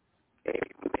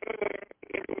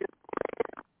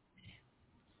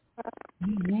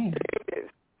 Amen.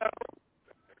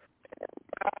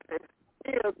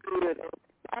 Feel good.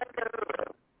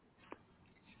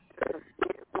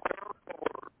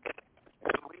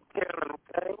 And we tell him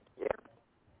thank you.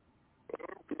 In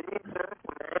Jesus'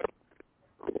 name.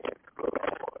 Yes,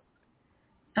 Lord.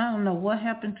 I don't know what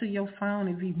happened to your phone,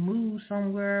 if you moved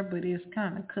somewhere, but it's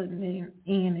kind of cutting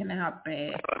in and out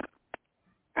bad.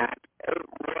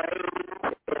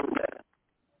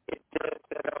 It does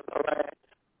that on the line.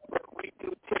 But we do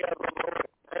tell the Lord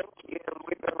thank you, and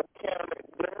we're going to count it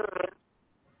done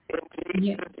in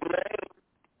Jesus'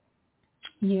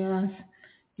 name.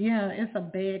 Yeah, it's a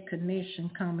bad connection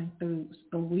coming through,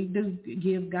 so we do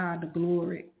give God the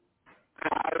glory.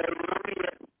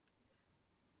 Hallelujah.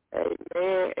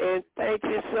 Amen. And thank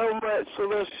you so much,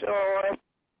 LaShun.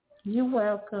 You're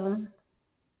welcome.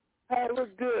 Have a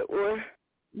good one.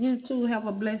 You too. Have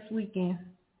a blessed weekend.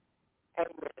 Amen.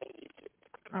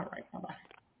 All right. Bye-bye.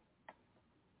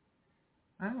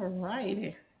 All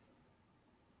righty.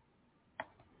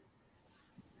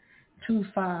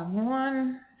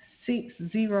 251-609.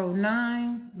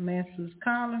 Mrs.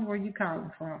 Collins, where you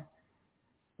calling from?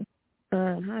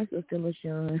 Hi, Sister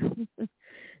LaShun.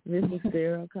 This is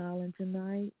Sarah calling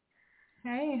tonight.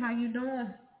 Hey, how you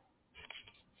doing?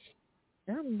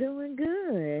 I'm doing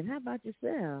good. How about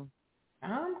yourself?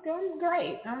 I'm doing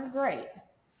great.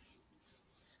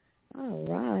 All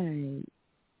right.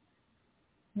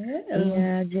 Yeah.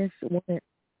 Yeah, I just wanted...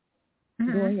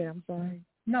 Go ahead, I'm sorry.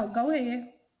 No, go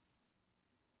ahead.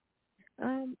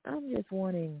 I'm just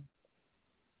wanting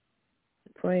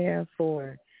prayer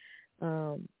for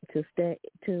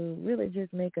to really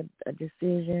just make a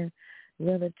decision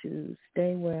whether to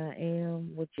stay where I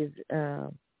am, which is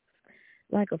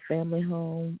like a family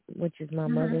home, which is my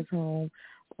mother's home,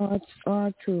 or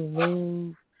to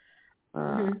move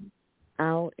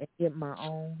out and get my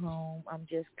own home. I'm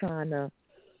just trying to,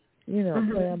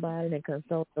 pray about it and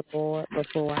consult the Lord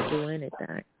before I do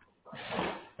anything.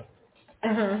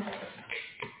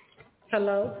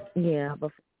 Hello? Yeah,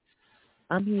 but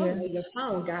I'm here. Oh, your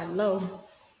phone got low.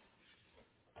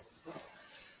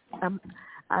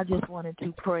 I just wanted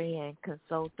to pray and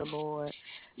consult the Lord,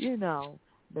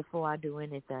 before I do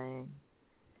anything.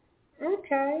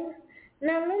 Okay.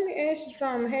 Now let me ask you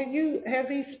something. Have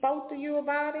he spoke to you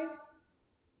about it?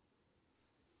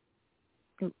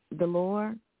 The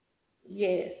Lord?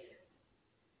 Yes.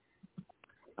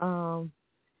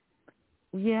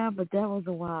 Yeah, but that was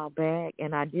a while back,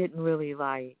 and I didn't really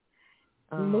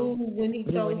move when he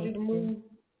told you to move.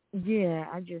 Yeah,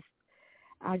 I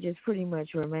just pretty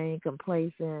much remained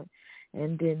complacent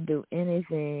and didn't do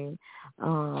anything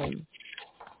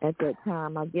at that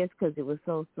time. I guess because it was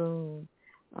so soon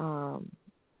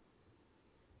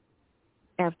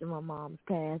after my mom's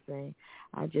passing.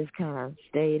 I just kind of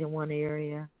stayed in one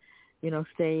area,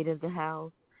 stayed at the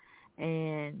house,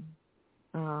 and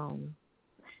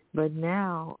but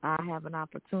now I have an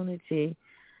opportunity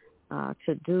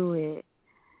to do it,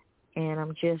 and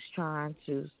I'm just trying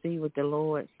to see what the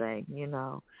Lord say,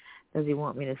 Does he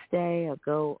want me to stay or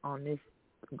go on this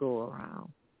go-around?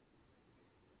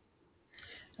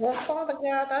 Well, Father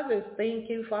God, I just thank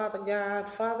you, Father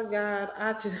God. Father God,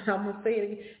 I'm going to say it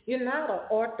again. You're not an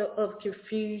author of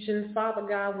confusion, Father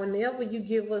God. Whenever you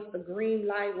give us the green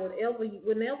light,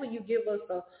 whenever you give us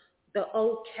the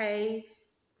okay,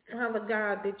 Father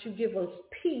God, that you give us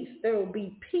peace. There will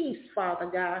be peace, Father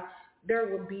God. There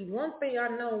will be one thing I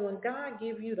know, when God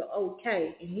give you the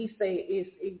okay and he say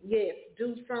yes,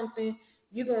 do something,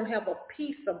 you're going to have a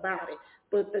peace about it.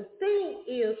 But the thing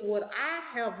is, what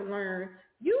I have learned,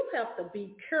 you have to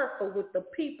be careful with the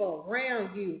people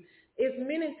around you. It's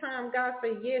many times God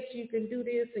say, yes, you can do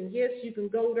this, and yes, you can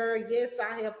go there. Yes,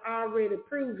 I have already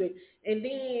proved it. And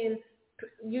then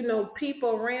people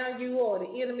around you or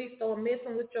the enemy start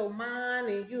messing with your mind,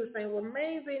 and you saying, well,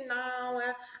 maybe no,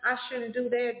 I shouldn't do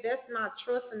that. That's not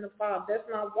trusting the Father. That's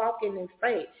not walking in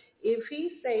faith. If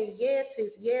he say yes, his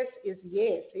yes is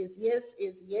yes. His yes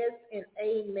is yes and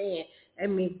amen. I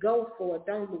mean, go for it.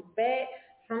 Don't look back.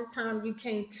 Sometimes you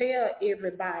can't tell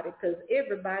everybody because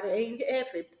everybody ain't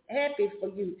happy for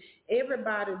you.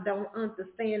 Everybody don't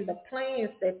understand the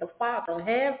plans that the Father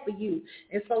has for you.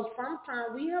 And so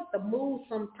sometimes we have to move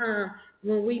sometimes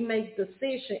when we make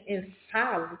decisions in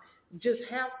silence. Just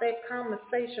have that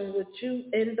conversation with you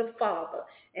and the Father.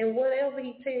 And whatever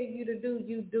he tells you to do,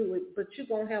 you do it. But you're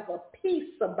going to have a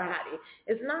peace about it.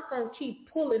 It's not going to keep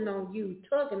pulling on you,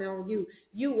 tugging on you.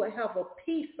 You will have a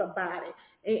peace about it.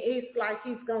 And it's like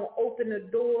he's going to open the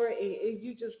door and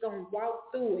you just going to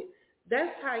walk through it.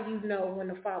 That's how you know when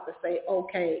the Father say,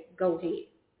 okay, go ahead.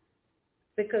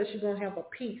 Because you're going to have a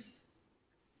peace.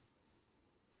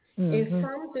 In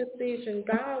some decision,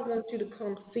 God wants you to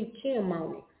come seek him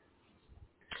on it.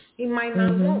 He might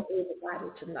not want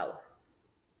everybody to know.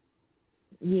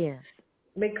 Yes.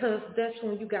 Because that's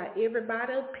when you got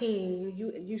everybody's opinion.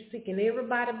 You seeking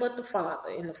everybody but the Father.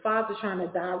 And the Father's trying to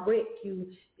direct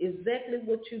you exactly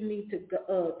what you need to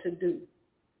do.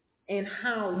 And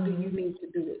how do you need to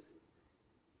do it.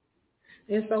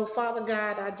 And so, Father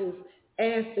God, I just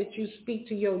ask that you speak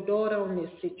to your daughter on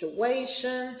this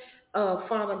situation.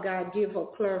 Father God, give her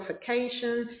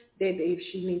clarification that if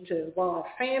she needs to involve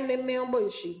family member,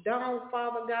 if she don't,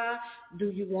 Father God, do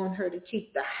you want her to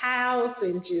keep the house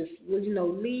and just,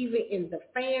 leave it in the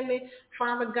family?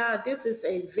 Father God, this is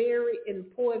a very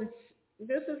important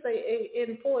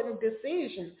important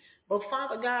decision. But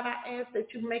Father God, I ask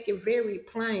that you make it very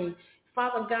plain.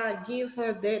 Father God, give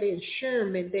her that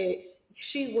assurance that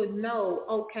she would know,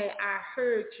 okay, I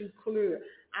heard you clear.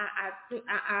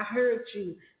 I heard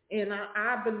you, and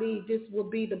I believe this will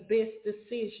be the best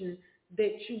decision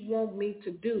that you want me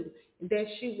to do. That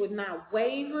she would not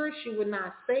waver, she would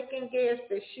not second guess,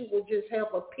 that she would just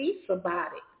have a peace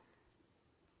about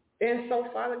it. And so,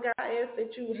 Father God, I ask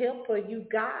that you help her, you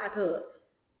guide her.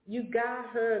 You guide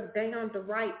her down the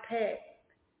right path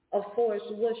of course,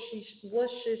 what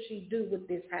should she do with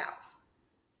this house?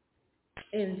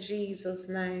 In Jesus'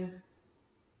 name.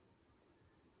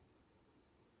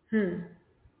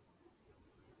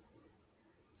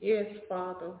 Yes,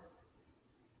 Father.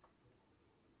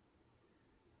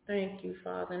 Thank you,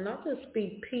 Father. And I just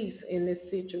speak peace in this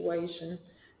situation.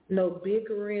 No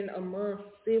bickering among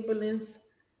siblings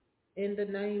in the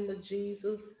name of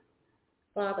Jesus.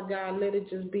 Father God, let it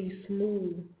just be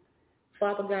smooth.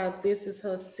 Father God, this is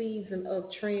her season of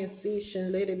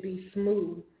transition. Let it be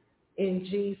smooth. In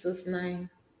Jesus' name.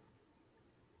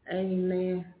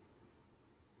 Amen.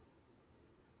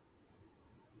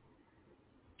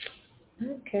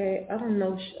 Okay, I don't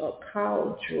know, a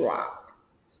call dropped.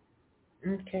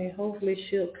 Okay, hopefully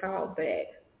she'll call back.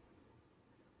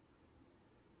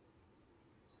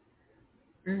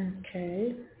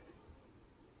 Okay.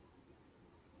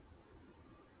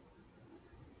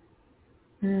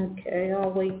 Okay,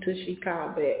 I'll wait till she call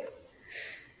back.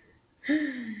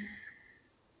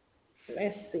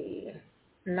 Let's see.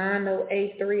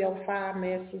 908-305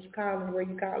 message calling. Where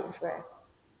you calling from?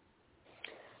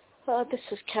 This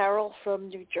is Carol from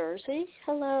New Jersey.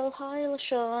 Hello. Hi,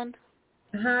 LaShun.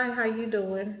 Hi, how you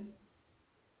doing?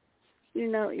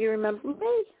 You remember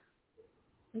me?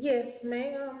 Yes,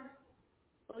 ma'am.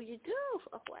 Oh, you do?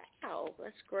 Oh, wow.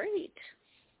 That's great.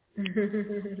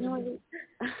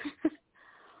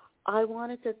 I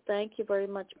wanted to thank you very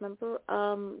much. Remember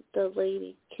the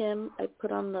lady, Kim, I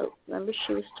put on remember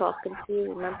she was talking to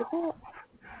you? Remember that?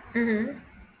 Mm-hmm.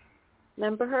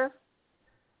 Remember her?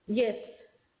 Yes.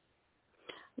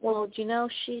 Well,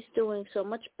 she's doing so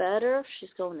much better.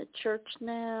 She's going to church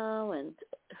now, and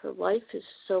her life is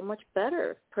so much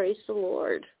better. Praise the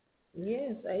Lord.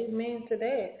 Yes, amen to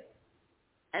that.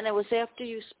 And it was after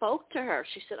you spoke to her.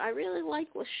 She said, I really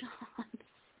like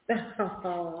LaShun.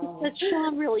 Oh. She said,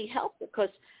 Sean really helped her because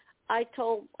I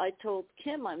told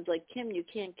Kim, I was like, Kim, you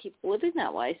can't keep living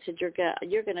that way. I said, you're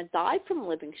gonna die from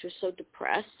living. She was so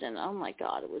depressed, and oh my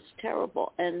God, it was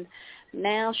terrible. And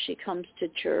now she comes to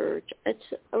church. It's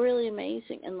really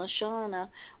amazing. And LaShawna,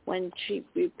 when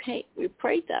we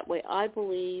prayed that way, I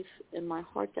believe in my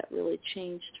heart that really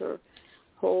changed her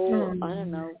whole. I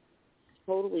don't know.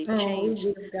 Totally changed.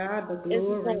 Give God the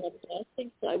glory. Isn't that a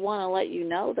blessing? So I want to let you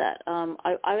know that.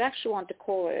 I actually want to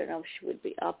call her. I don't know if she would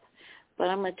be up, but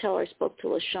I'm going to tell her I spoke to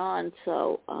LaShun.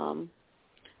 So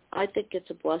I think it's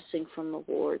a blessing from the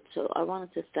Lord. So I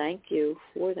wanted to thank you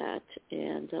for that.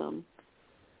 And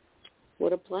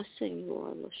what a blessing you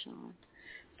are,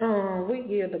 LaShun. We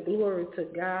give the glory to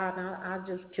God. I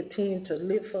just continue to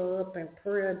lift her up in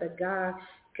prayer that God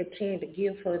continue to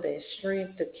give her that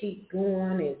strength to keep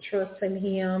going and trust in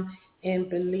him and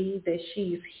believe that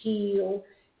she's healed.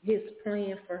 His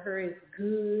plan for her is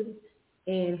good,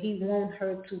 and he wants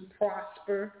her to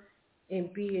prosper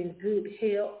and be in good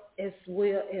health as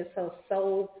well as her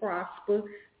soul prosper,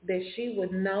 that she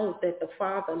would know that the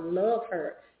Father loves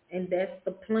her, and that's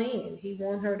the plan. He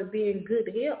wants her to be in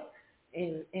good health.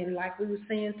 And like we were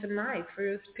saying tonight,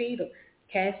 1 Peter,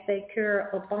 cast that care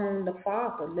upon the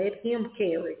Father. Let him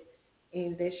carry.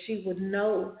 And that she would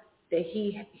know that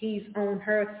he's on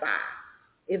her side.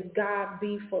 If God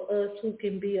be for us, who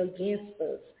can be against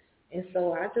us? And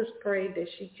so I just pray that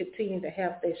she continue to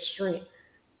have that strength.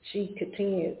 She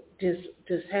continue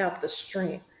just have the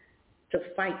strength to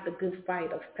fight the good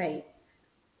fight of faith.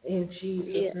 In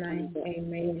Jesus' name,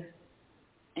 amen.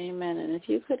 Amen. And if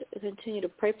you could continue to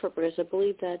pray for her, because I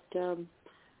believe that,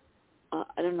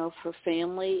 I don't know if her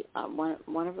family,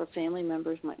 one of her family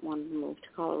members might want to move to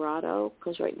Colorado,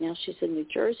 because right now she's in New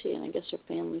Jersey, and I guess her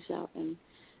family's out in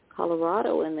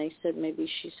Colorado, and they said maybe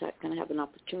she's going to have an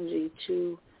opportunity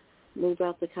to move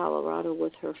out to Colorado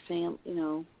with her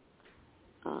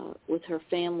with her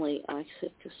family. I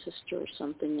said a sister or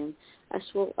something, and I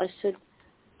said,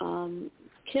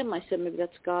 Kim, I said maybe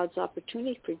that's God's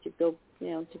opportunity for you to go,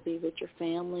 to be with your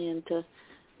family and to,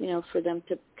 for them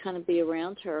to kind of be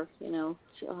around her, she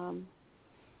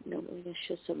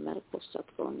has some medical stuff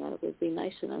going on. It would be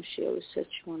nice. I know she always said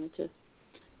she wanted to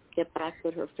get back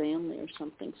with her family or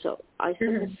something. So I said,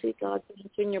 we'll see God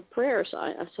answering your prayers.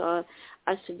 I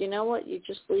said, you know what? You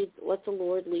just let the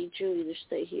Lord lead you. Either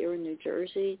stay here in New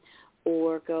Jersey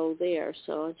or go there.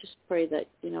 So I just pray that,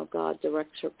 God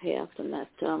directs her path and that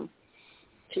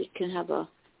she can have a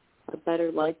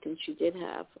better life than she did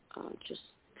have, just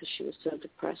because she was so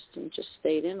depressed and just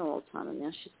stayed in all the time. And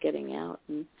now she's getting out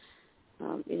and,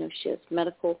 she has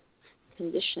medical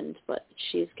conditions, but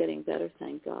she's getting better,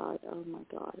 thank God. Oh, my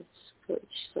God, it's good.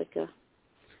 She's like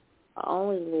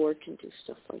only the Lord can do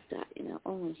stuff like that,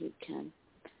 only he can.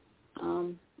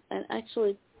 And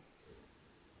actually,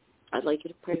 I'd like you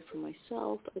to pray for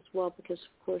myself as well, because,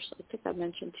 of course, I think I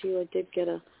mentioned to you I did get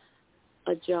a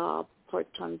job,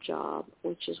 part-time job,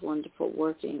 which is wonderful,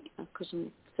 working because I'm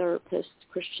a therapist,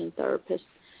 Christian therapist,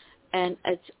 and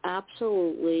it's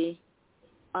absolutely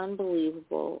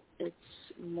unbelievable. It's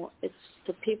more. It's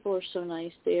the people are so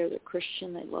nice there. They're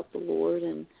Christian. They love the Lord,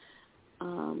 and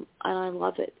I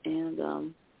love it.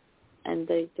 And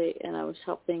they and I was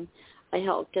helping. I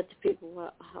help get the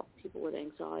people help people with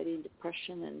anxiety and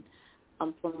depression,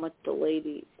 and from what the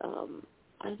lady.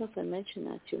 I don't know if I mentioned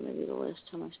that to you. Maybe the last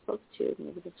time I spoke to you.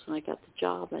 Maybe that's when I got the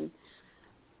job, and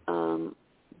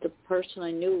the person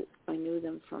I knew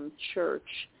them from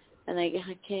church, and they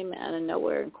came out of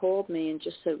nowhere and called me and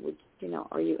just said,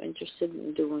 are you interested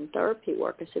in doing therapy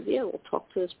work? I said, yeah, we'll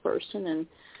talk to this person, and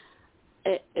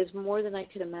it is more than I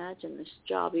could imagine, this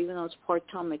job, even though it's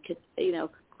part-time, it could,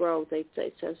 grow. They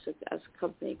say as a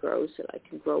company grows, that I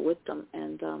can grow with them,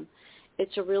 and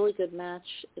it's a really good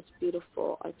match. It's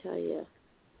beautiful, I tell you,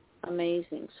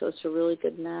 amazing. So it's a really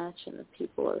good match, and the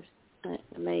people are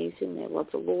amazing. They love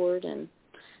the Lord, and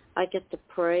I get to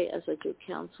pray as I do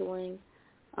counseling,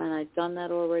 and I've done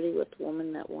that already with a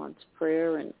woman that wants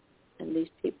prayer, and these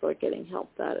people are getting help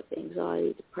out of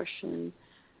anxiety, depression,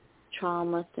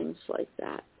 trauma, things like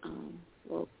that.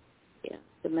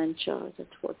 Dementia. I get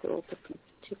to work with all different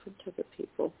type of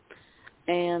people,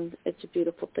 and it's a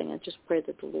beautiful thing. I just pray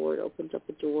that the Lord opens up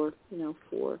a door,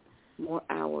 for more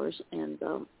hours and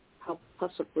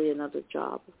possibly another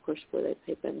job, of course, where they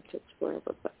pay benefits,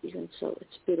 wherever. But even so,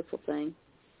 it's a beautiful thing.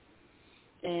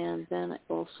 And then I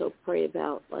also pray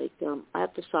about, I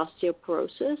have this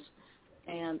osteoporosis,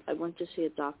 and I went to see a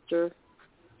doctor,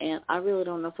 and I really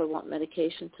don't know if I want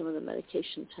medication. Some of the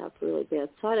medications have really bad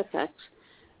side effects,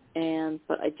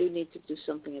 but I do need to do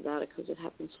something about it because it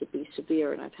happens to be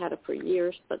severe, and I've had it for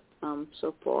years, but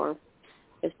so far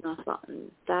it's not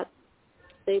gotten that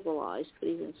stabilized. But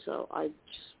even so, I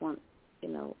just want, I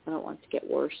don't want it to get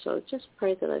worse. So just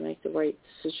pray that I make the right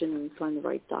decision and find the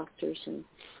right doctors, and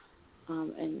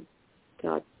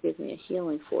God give me a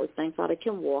healing for it. Thank God I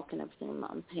can walk and everything. I'm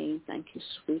not in pain. Thank you,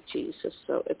 sweet Jesus.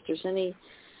 So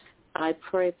I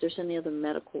pray if there's any other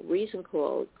medical reason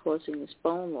causing this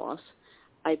bone loss,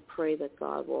 I pray that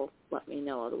God will let me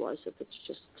know. Otherwise, if it's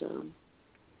just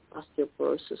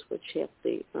osteoporosis, which half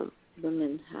the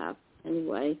women have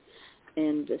anyway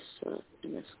in this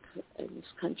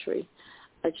country,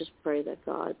 I just pray that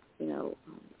God,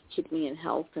 keep me in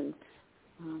health and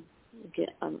get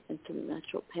into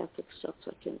naturopathic stuff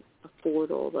so I can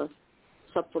afford all the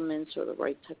supplements or the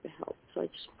right type of help. So I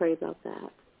just pray about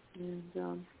that. And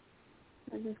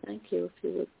I just thank you if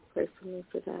you would pray for me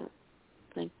for that.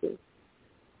 Thank you.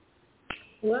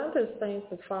 Well, I just thank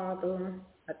the Father.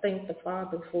 I thank the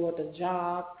Father for the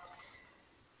job,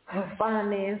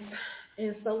 finance.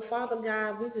 And so, Father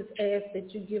God, we just ask that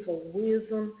you give a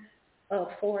wisdom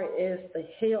for it as the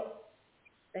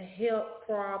health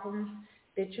problems,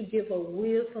 that you give a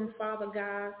wisdom, Father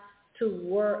God, to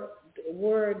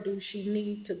where do she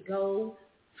need to go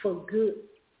for good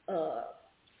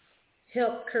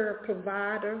health care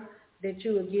provider, that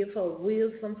you would give her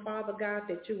wisdom, Father God,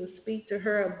 that you would speak to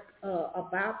her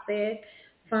about that,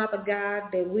 Father God,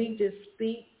 that we just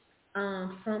speak.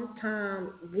 Sometimes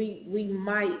we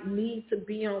might need to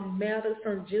be on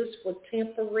medicine just for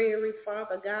temporary,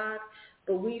 Father God,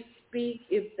 but we speak,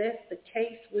 if that's the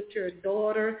case with your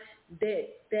daughter,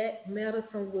 that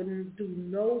medicine would do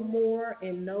no more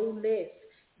and no less,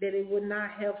 that it would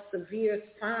not have severe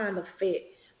side effects.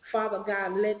 Father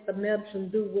God, let the medicine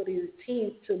do what it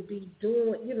intends to be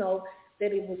doing,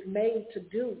 that it was made to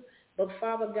do. But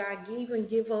Father God, even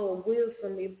give her a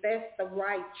wisdom if that's the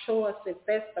right choice, if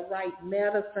that's the right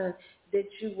medicine that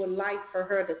you would like for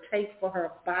her to take for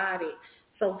her body.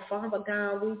 So Father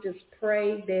God, we just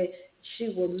pray that she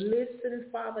will listen,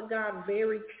 Father God,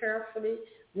 very carefully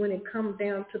when it comes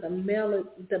down to the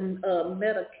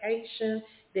medication,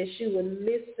 that she will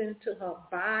listen to her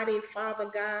body, Father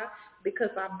God, because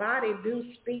our body do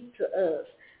speak to us.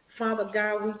 Father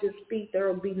God, we just speak there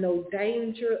will be no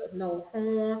danger, no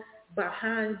harm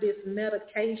behind this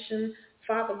medication.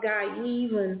 Father God,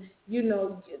 even,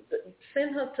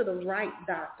 send her to the right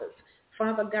doctors.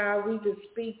 Father God, we just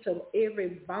speak to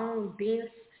every bone dense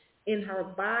in her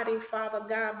body, Father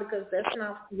God, because that's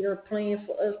not your plan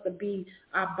for us to be,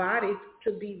 our bodies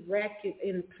to be racked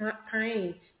in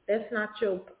pain. That's not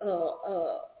your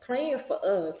plan for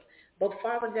us. But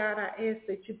Father God, I ask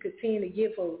that you continue to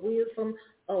give her wisdom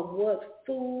of what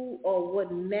food or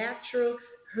what natural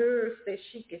herbs that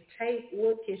she can take,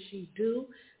 what can she do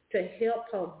to help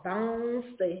her bones,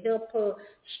 to help her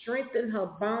strengthen her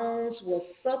bones with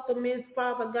supplements,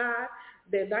 Father God,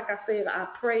 that, like I said, I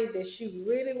pray that she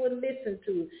really would listen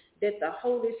to, that the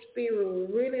Holy Spirit will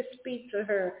really speak to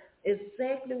her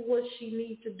exactly what she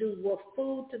needs to do, what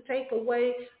food to take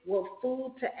away, what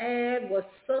food to add, what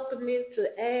supplement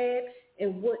to add,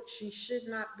 and what she should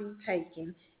not be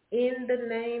taking. in the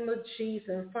name of Jesus.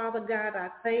 And Father God, I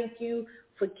thank you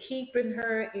for keeping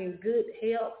her in good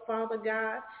health, Father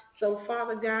God. So,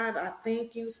 Father God, I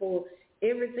thank you for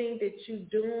everything that you're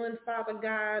doing, Father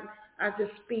God. I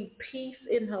just speak peace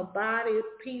in her body,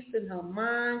 peace in her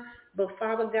mind. But,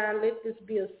 Father God, let this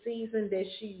be a season that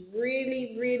she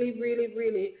really, really, really,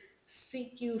 really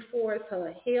seek you for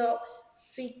her help,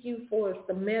 seek you for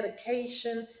the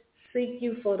medication, seek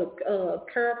you for the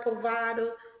care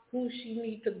provider, who she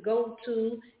needs to go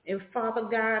to. And Father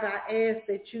God, I ask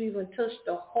that you even touch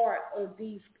the heart of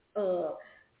these,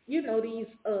 these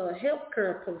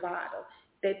healthcare providers,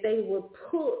 that they will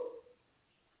put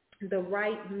the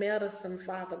right medicine,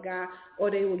 Father God, or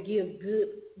they will give good,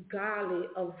 godly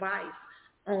advice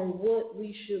on what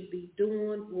we should be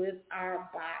doing with our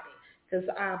body. Because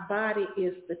our body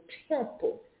is the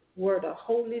temple where the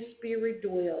Holy Spirit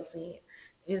dwells in.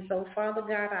 And so, Father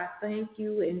God, I thank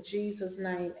you in Jesus'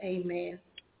 name. Amen.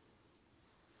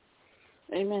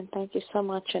 Amen. Thank you so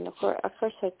much. And of course,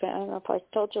 I don't know if I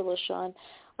told you, LaShun,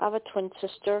 I have a twin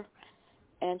sister,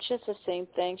 and she has the same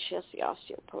thing. She has the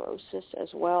osteoporosis as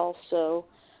well. So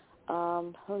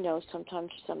who knows?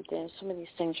 Sometimes some of these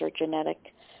things are genetic,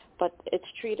 but it's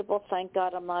treatable. Thank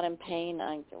God I'm not in pain.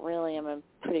 I really am in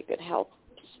pretty good health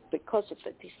because of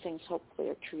it. These things hopefully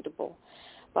are treatable.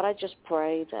 But I just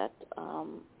pray that,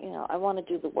 I want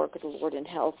to do the work of the Lord in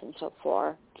health, and so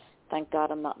far, thank God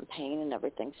I'm not in pain and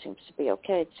everything seems to be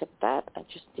okay, except that I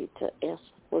just need to ask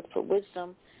the Lord for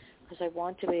wisdom, because I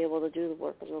want to be able to do the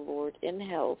work of the Lord in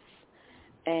health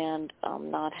and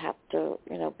not have to,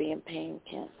 be in pain,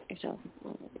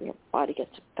 your body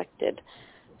gets affected.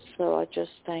 So I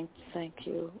just thank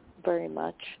you very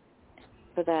much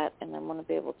for that, and I want to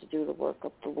be able to do the work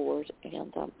of the Lord.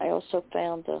 And I also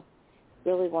found a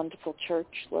really wonderful church,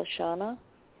 LaShun,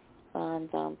 and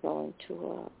I'm going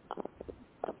to,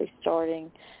 I'll be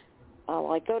starting,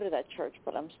 I go to that church,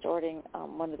 but I'm starting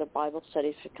one of the Bible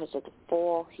studies because of the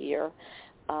fall here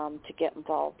to get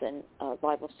involved in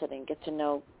Bible study and get to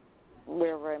know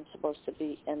where I'm supposed to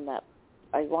be in that.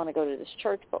 I want to go to this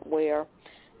church, but where?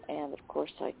 And, of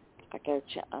course,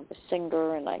 I'm a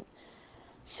singer, and I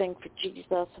sing for Jesus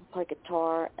and play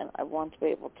guitar, and I want to be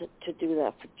able to do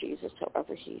that for Jesus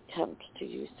however he attempts to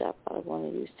use that. But I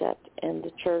want to use that in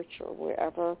the church or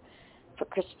wherever for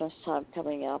Christmas time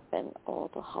coming up and all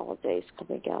the holidays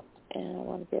coming up, and I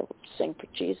want to be able to sing for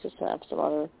Jesus and have some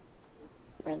other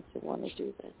friends who want to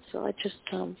do that. So I just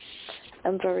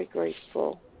I'm very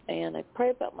grateful, and I pray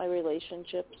about my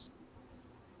relationships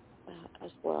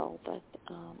as well, that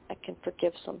I can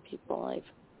forgive some people. I've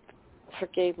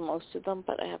forgave most of them,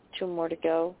 but I have 2 more to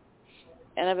go.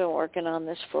 And I've been working on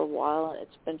this for a while, and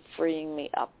it's been freeing me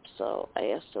up, so I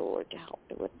ask the Lord to help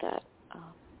me with that.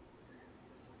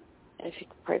 And if you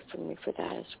could pray for me for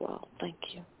that as well. Thank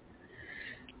you.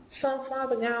 So,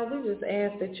 Father God, we just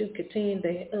ask that you continue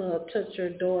to touch your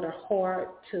daughter's heart,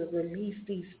 to release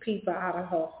these people out of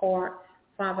her heart.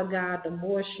 Father God, the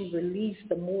more she releases,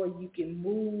 the more you can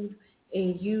move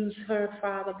and use her,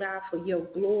 Father God, for your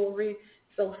glory.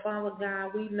 So, Father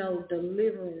God, we know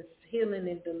deliverance, healing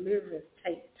and deliverance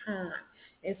take time.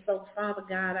 And so, Father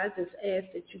God, I just ask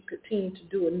that you continue to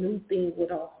do a new thing with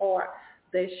her heart,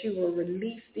 that she will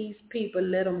release these people,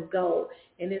 let them go.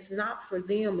 And it's not for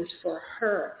them, it's for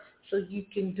her. So you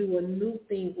can do a new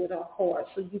thing with her heart,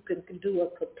 so you can do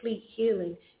a complete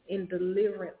healing and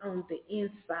deliverance on the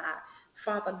inside,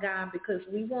 Father God, because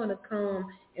we want to come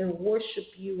and worship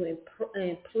you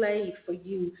and play for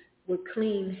you with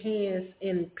clean hands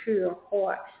and pure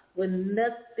heart, with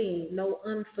nothing, no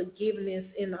unforgiveness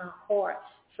in our heart.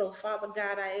 So, Father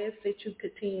God, I ask that you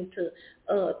continue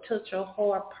to touch her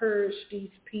heart, purge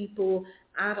these people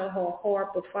out of her heart.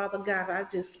 But, Father God, I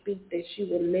just speak that she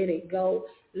will let it go.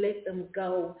 Let them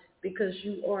go, because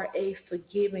you are a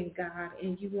forgiving God,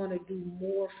 and you want to do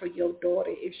more for your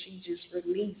daughter if she just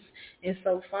release. And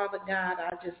so, Father God,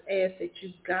 I just ask that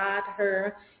you guide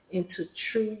her into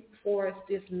truth for us,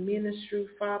 this ministry,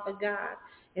 Father God.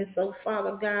 And so,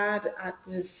 Father God, I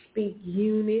just speak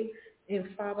unity. And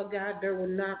Father God, there will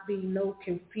not be no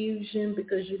confusion,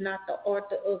 because you're not the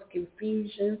author of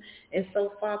confusion. And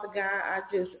so, Father God, I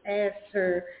just ask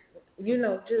her,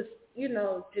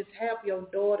 just have your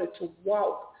daughter to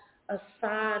walk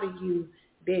aside of you,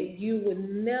 that you would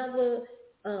never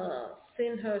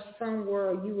send her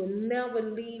somewhere. You will never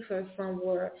leave her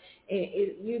somewhere. And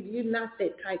you're not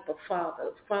that type of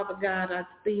father. Father God, I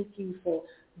thank you for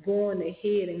going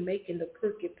ahead and making the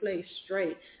crooked place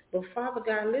straight. But Father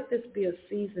God, let this be a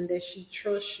season that she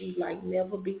trusts you like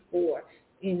never before.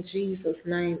 In Jesus'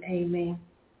 name, amen.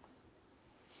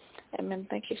 Amen.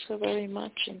 Thank you so very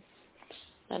much. And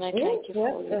And I thank you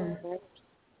for welcome. your prayers.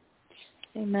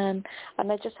 Amen.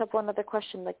 And I just have one other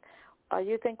question.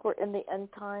 You think we're in the end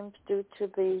times due to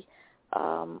the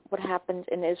what happened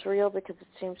in Israel? Because it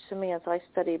seems to me, as I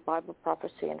study Bible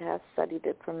prophecy and have studied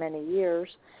it for many years,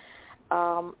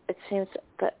 it seems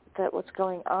that what's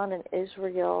going on in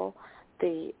Israel,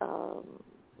 the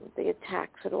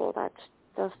attacks and all that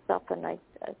stuff, and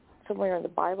somewhere in the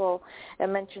Bible it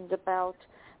mentions about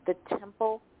the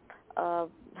temple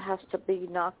has to be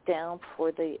knocked down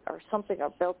or something, or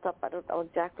built up. I don't know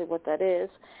exactly what that is,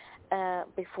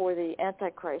 before the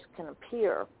Antichrist can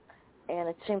appear. And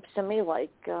it seems to me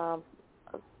like the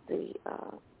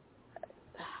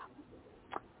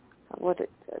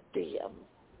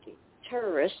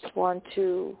terrorists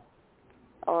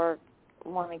are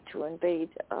wanting to invade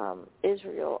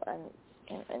Israel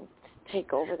and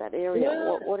take over that area.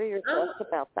 Well, what are your thoughts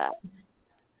about that?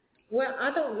 Well,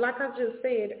 I don't, like I just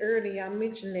said earlier, I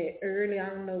mentioned that earlier, I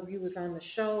don't know if you was on the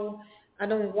show. I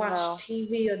don't watch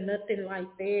TV or nothing like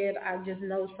that. I just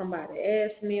know somebody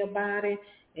asked me about it,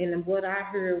 and what I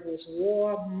heard was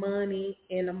war, money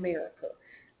in America.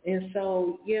 And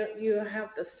so you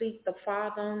have to seek the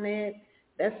Father on that.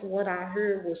 That's what I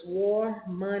heard was war,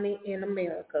 money in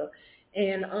America.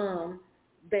 And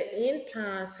the end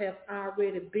times have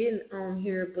already been on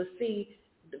here, but see,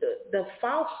 the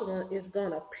false one is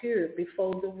going to appear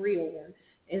before the real one.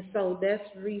 And so that's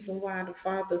the reason why the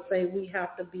Father say we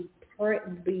have to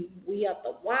we have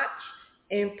to watch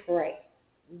and pray.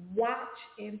 Watch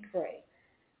and pray.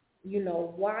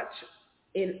 Watch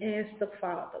and ask the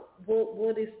Father,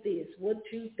 what is this? What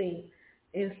you think?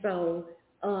 And so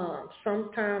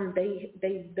sometimes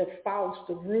the false,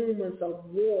 the rumors of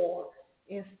war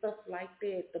and stuff like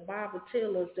that. The Bible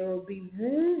tells us there will be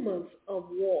rumors of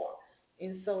war.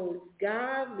 And so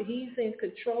God, he's in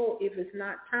control. If it's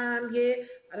not time yet,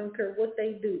 I don't care what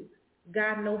they do.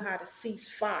 God knows how to cease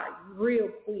fire real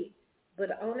quick. But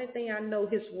the only thing I know,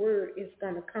 his word is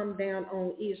going to come down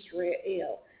on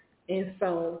Israel. And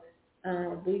so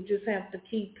we just have to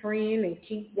keep praying and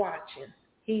keep watching.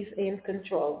 He's in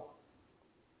control.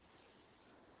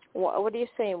 What are you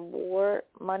saying? War,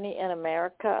 money in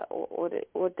America? Or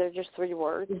they're just three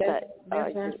words? That's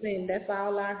what I'm saying. That's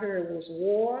all I heard was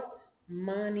war,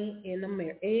 money in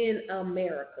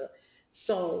America.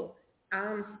 So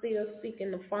I'm still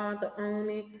seeking the Father on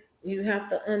it. You have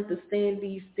to understand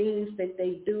these things that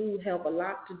they do have a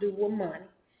lot to do with money.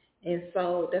 And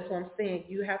so that's what I'm saying.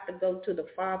 You have to go to the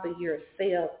Father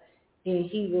yourself, and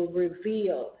he will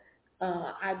reveal.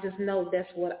 I just know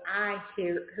that's what I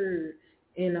heard.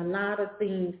 And a lot of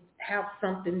things have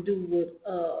something to do with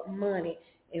money.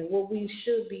 And what we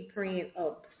should be praying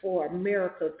for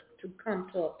America to come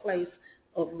to a place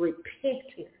of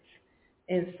repentance.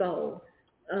 And so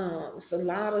it's a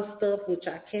lot of stuff which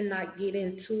I cannot get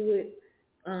into it.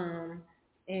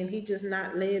 And he just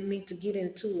not led me to get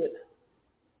into it.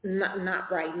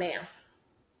 Not right now.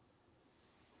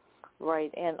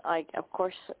 Right. And I, of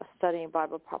course, studying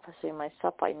Bible prophecy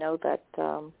myself, I know that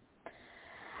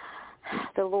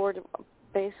the Lord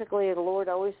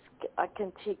always, I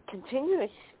continue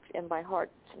in my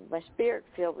heart, my spirit,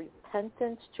 feel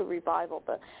repentance to revival.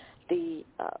 The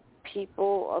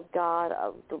people of God,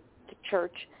 of the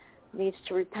church, needs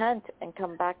to repent and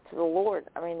come back to the Lord.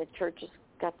 I mean, the church has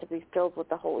got to be filled with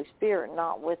the Holy Spirit,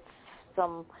 not with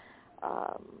some,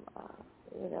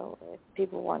 if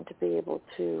people want to be able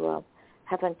to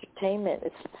have entertainment.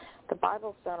 The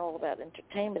Bible's not all about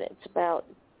entertainment. It's about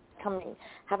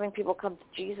having people come to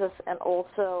Jesus, and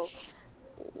also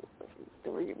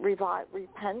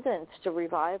repentance to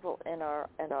revival in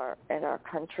our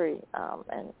country,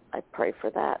 and I pray for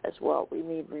that as well. We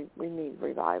need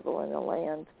revival in the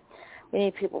land. We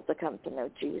need people to come to know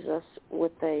Jesus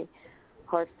with a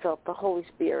heartfelt. The Holy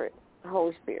Spirit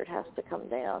has to come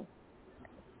down,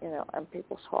 and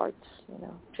people's hearts,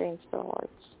 change their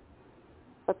hearts.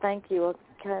 But thank you. I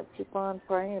can't keep on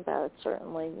praying about it.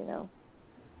 Certainly,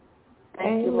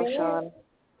 Thank you, LaShun.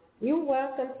 You're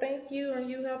welcome. Thank you, and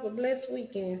you have a blessed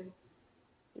weekend.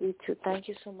 You too. Thank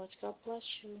you so much. God bless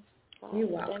you. Bye. You're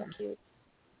welcome. Thank you.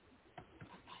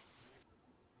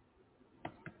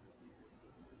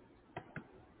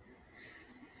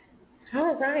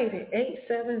 All right,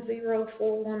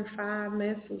 870-415,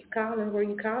 Miss was calling. Where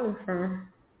you calling from?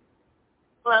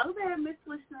 Hello there, Miss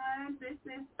LaShun. This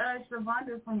is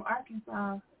Shavonda from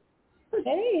Arkansas.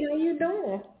 Hey, how you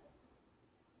doing?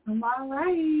 I'm all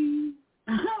right.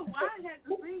 Why I had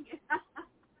to sing it?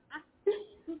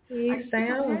 You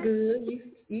sound good.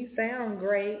 You sound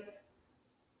great.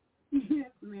 Yes,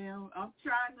 ma'am. I'm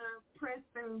trying to press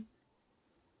through.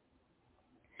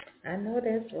 I know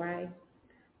that's right.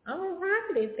 All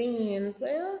righty then.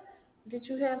 Well, did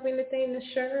you have anything to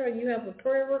share, or you have a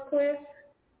prayer request?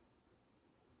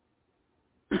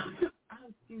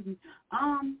 Excuse me.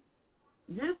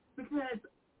 Just because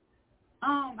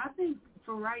I think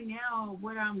for right now,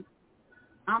 what I'm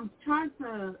trying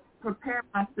to prepare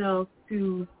myself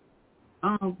to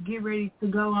get ready to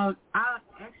go on. I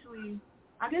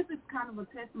guess it's kind of a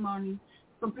testimony.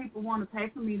 Some people want to pay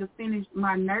for me to finish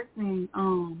my nursing,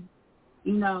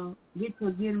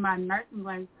 get my nursing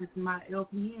license, my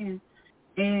LPN,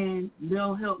 and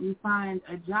they'll help me find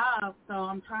a job. So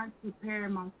I'm trying to prepare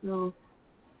myself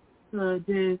to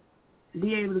just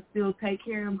be able to still take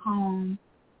care of home,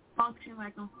 function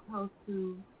like I'm supposed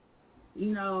to,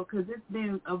 because it's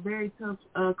been a very tough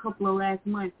couple of last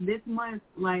months. This month,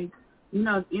 like,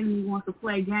 the enemy wants to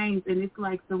play games, and it's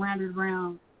like surrounded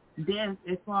around death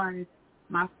as far as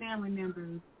my family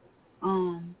members.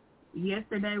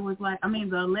 Yesterday was the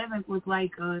 11th was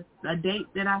like a date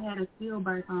that I had a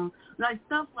stillbirth on, like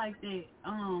stuff like that.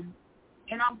 And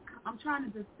I'm trying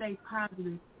to just stay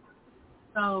positive.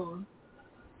 So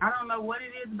I don't know what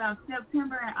it is about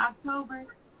September and October,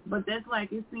 but that's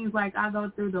like, it seems like I go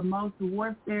through the most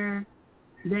warfare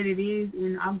that it is,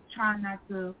 and I'm trying not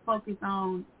to focus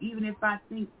on, even if I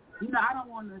think, I don't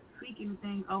want to speak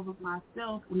anything over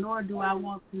myself, nor do I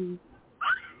want to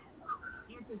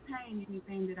entertain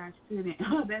anything that I shouldn't.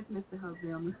 That's Mr.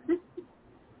 Hubzell.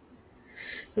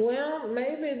 Well,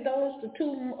 maybe those the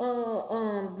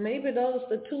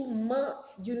 2 months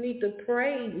you need to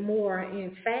pray more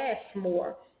and fast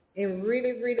more and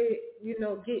really, really,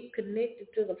 get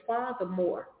connected to the Father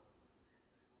more.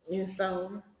 And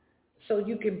so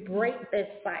you can break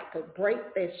that cycle,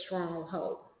 break that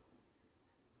stronghold.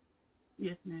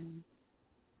 Yes, ma'am.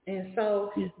 And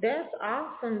so that's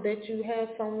awesome that you have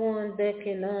someone that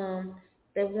can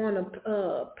that want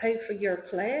to pay for your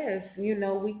class. We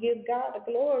give God the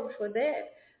glory for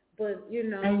that. But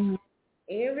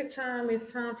every time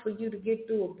it's time for you to get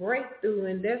through a breakthrough,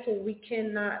 and that's when we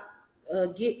cannot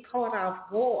get caught off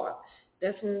guard.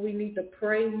 That's when we need to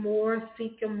pray more,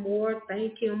 seek Him more,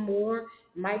 thank Him more.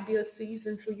 Might be a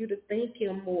season for you to thank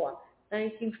Him more.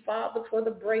 Thank you, Father, for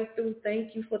the breakthrough.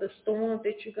 Thank you for the storm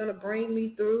that you're going to bring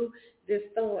me through. This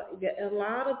storm. A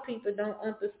lot of people don't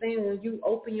understand when you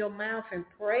open your mouth and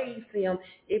praise Him,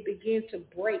 it begins to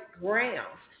break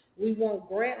grounds. We want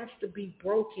grounds to be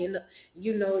broken.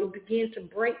 It begins to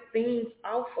break things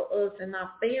off of us and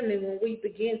our family when we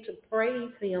begin to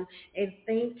praise Him and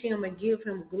thank Him and give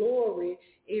Him glory.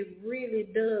 It really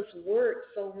does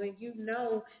work. So when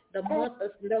the month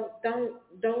of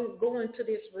don't go into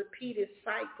this repeated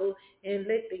cycle and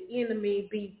let the enemy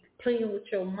be playing with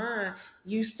your mind.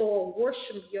 You start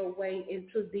worshiping your way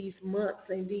into these months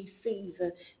and these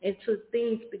seasons until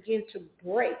things begin to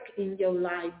break in your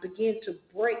life, begin to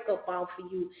break up off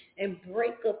of you and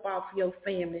break up off your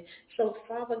family. So,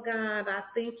 Father God, I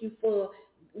thank you for,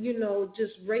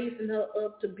 just raising her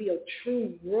up to be a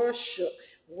true worship,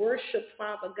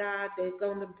 Father God, that's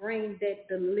going to bring that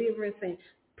deliverance and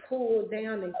pull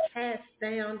down and cast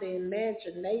down the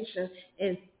imagination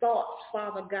and thoughts,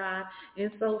 Father God.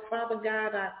 And so, Father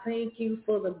God, I thank you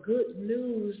for the good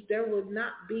news. There will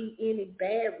not be any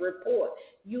bad report.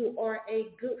 You are a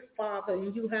good Father,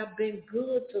 and you have been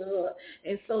good to her.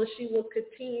 And so she will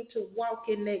continue to walk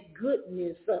in that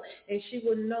goodness, and she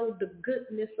will know the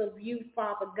goodness of you,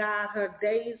 Father God. Her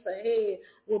days ahead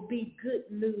will be good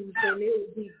news, and it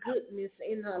will be goodness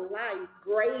in her life,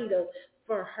 greater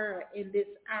for her in this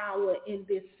hour, in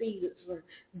this season,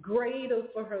 greater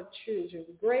for her children,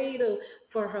 greater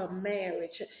for her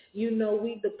marriage.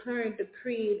 We declare and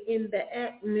decree it in the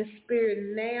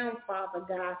atmosphere now, Father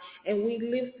God, and we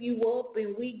lift you up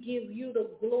and we give you the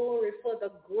glory for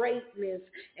the greatness.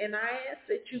 And I ask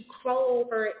that you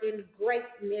clothe her in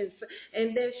greatness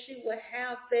and that she will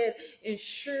have that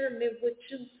ensurement with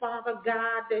you, Father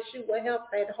God, that she will have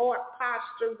that heart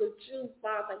posture with you,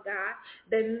 Father God,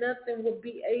 that nothing will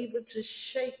be able to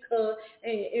shake her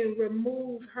and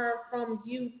remove her from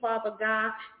you, Father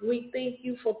God. We thank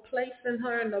you for placing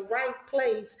her in the right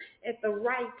place at the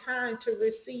right time to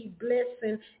receive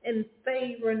blessing and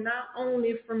favor, not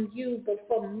only from you, but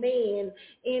from man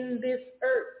in this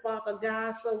earth, Father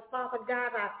God. So, Father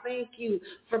God, I thank you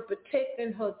for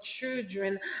protecting her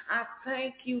children. I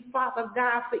thank you, Father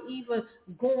God, for even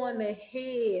going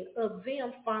ahead of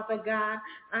them, Father God.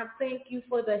 I thank you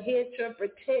for the hedge of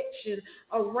protection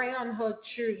around her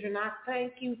children. I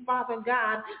thank you, Father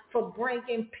God, for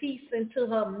bringing peace into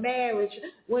her marriage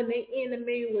when the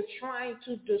enemy was trying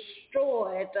to destroy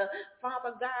destroyed.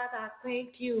 Father God, I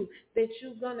thank you that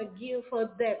you're going to give her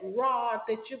that rod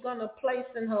that you're going to place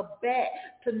in her back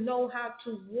to know how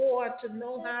to war, to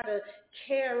know how to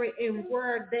carry and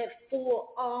wear that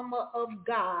full armor of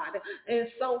God. And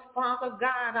so, Father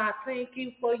God, I thank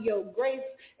you for your grace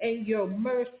and your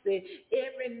mercy.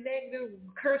 Every negative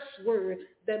curse word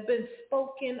that's been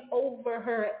spoken over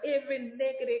her, every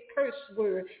negative curse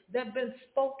word that's been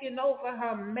spoken over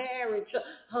her marriage,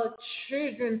 her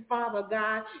children, Father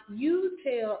God, you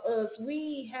tell us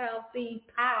we have the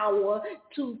power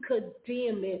to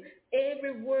condemn it.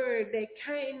 Every word that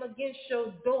came against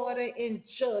your daughter in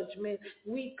judgment,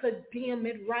 we condemn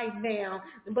it right now.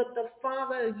 But the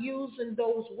Father using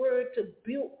those words to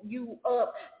build you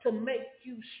up, to make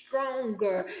you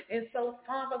stronger. And so,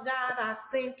 Father God, I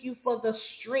thank you for the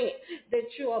strength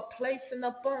that you are placing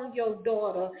upon your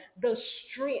daughter. The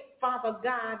strength, Father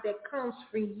God, that comes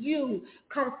from you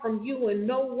and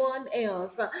no one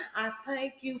else. I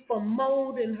thank you for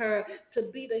molding her to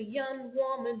be the young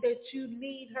woman that you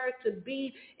need her to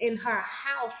be in her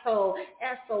household,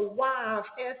 as a wife,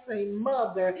 as a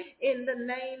mother. In the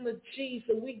name of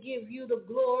Jesus, we give you the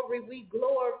glory. We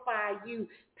glorify you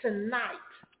tonight.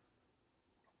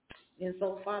 And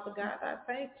so, Father God, I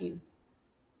thank you.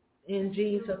 In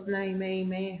Jesus' name,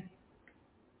 amen.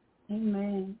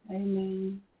 Amen.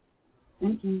 Amen.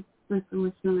 Thank you, Sister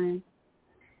LaShun.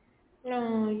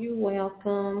 Oh, you're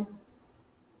welcome.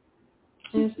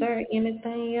 Is there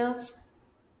anything else?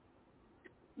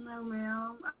 No,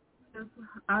 ma'am.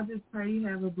 I just pray you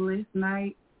have a blessed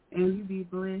night and you be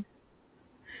blessed.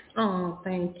 Oh,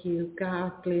 thank you.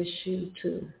 God bless you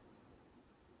too.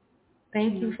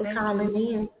 Thank you for calling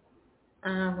in.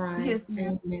 All right. Yes,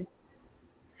 ma'am. Amen.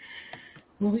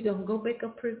 Well, we're going to go back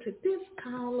up here to this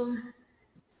caller.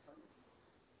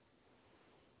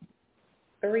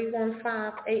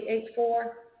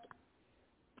 315-884.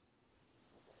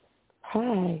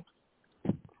 Hi.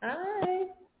 Hi.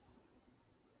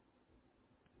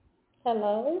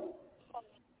 Hello.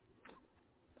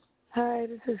 Hi,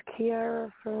 this is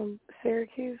Kiara from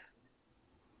Syracuse.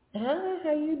 Hi,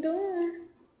 how you doing?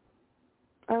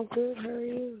 I'm good. How are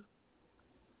you?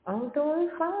 I'm doing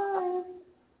fine.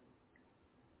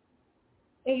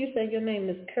 And you said your name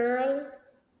is Carol?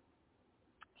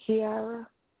 Kiara.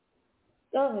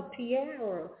 Oh,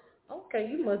 Tiara. Okay,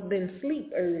 you must have been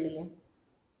asleep earlier.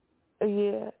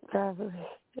 Yeah, probably.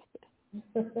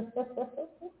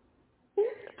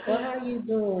 Well, how you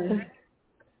doing?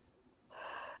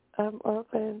 I'm up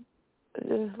and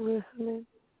just listening.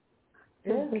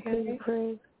 Listening to you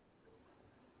pray.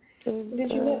 And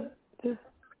Did you just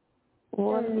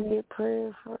wanting to get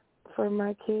prayer for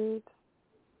my kids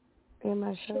and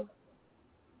myself.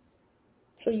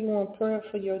 So you want prayer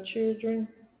for your children?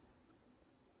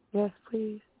 Yes,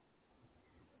 please.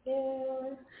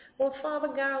 Yeah. Well, Father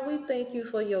God, we thank you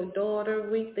for your daughter.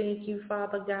 We thank you,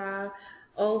 Father God.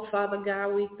 Oh, Father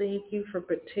God, we thank you for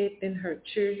protecting her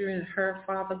children, her,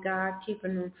 Father God,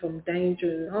 keeping them from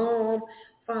danger at home.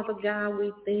 Father God,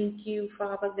 we thank you,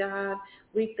 Father God.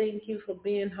 We thank you for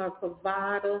being her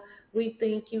provider. We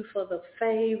thank you for the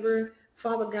favor.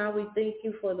 Father God, we thank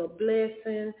you for the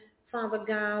blessing. Father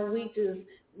God, we just,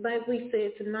 like we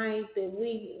said tonight, that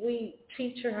we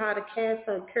teach her how to cast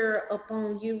her care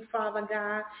upon you, Father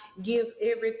God. Give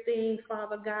everything,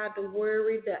 Father God, the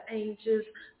worry, the anxious.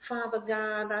 Father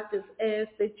God, I just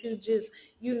ask that you just,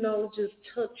 just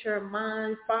touch her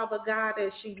mind, Father God,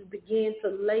 as she begin to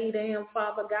lay down,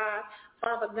 Father God.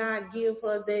 Father God, give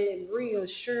her that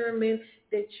reassurance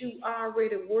that you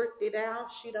already worked it out.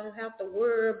 She don't have to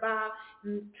worry about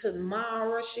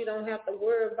tomorrow. She don't have to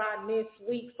worry about next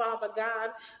week, Father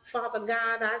God. Father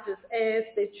God, I just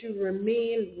ask that you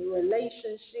remain in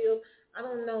relationship. I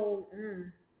don't know.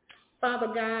 Father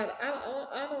God,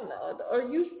 I don't know. Are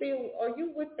you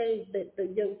with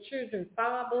your children's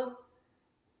father?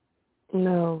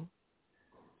 No.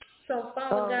 So,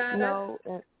 Father God, no.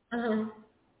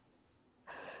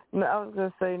 No, I was going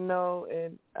to say no,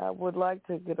 and I would like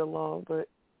to get along, but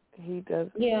he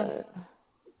doesn't.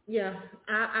 Yeah,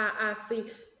 I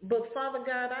see. But, Father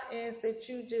God, I ask that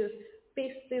you just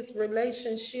fix this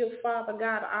relationship, Father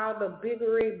God, all the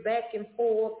biggery back and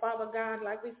forth, Father God.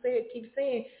 Like we said, keep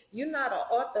saying, you're not an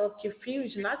author of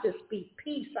confusion. I just speak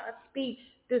peace. I speak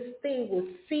this thing will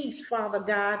cease, Father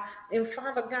God. And,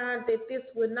 Father God, that this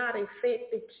will not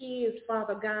affect the kids,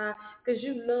 Father God, because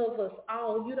you love us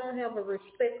all. You don't have a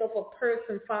respect of a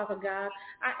person, Father God.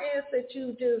 I ask that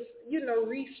you just,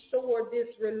 restore this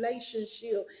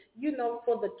relationship,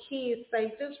 for the kids'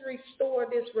 sake. Just restore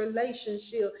this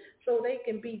relationship. so they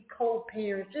can be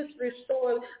co-parents. Just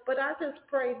restore. But I just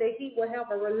pray that he will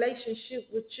have a relationship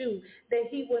with you, that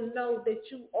he will know that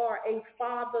you are a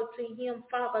father to him,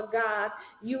 Father God.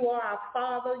 You are our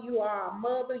father, you are our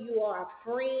mother, you are our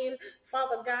friend,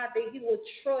 Father God, that he will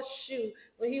trust you,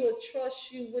 when he will trust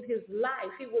you with his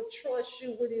life. He will trust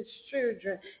you with his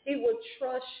children. He will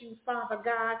trust you, Father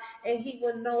God, and he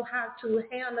will know how to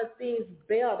handle things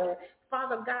better.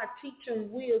 Father God, teach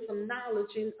him wisdom,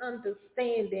 knowledge, and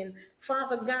understanding.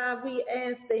 Father God, we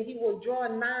ask that he will draw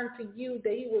nigh to you,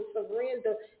 that he will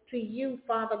surrender to you,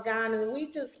 Father God. And we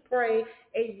just pray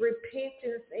a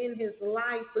repentance in his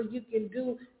life so you can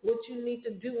do what you need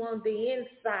to do on the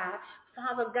inside.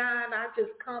 Father God, I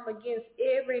just come against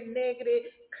every negative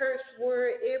curse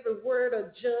word, every word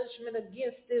of judgment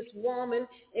against this woman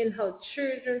and her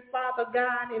children, Father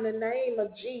God, in the name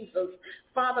of Jesus.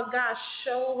 Father God,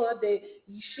 show her that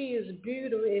she is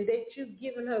beautiful and that you've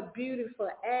given her beauty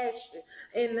for ashes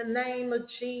in the name of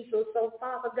Jesus. So,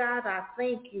 Father God, I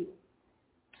thank you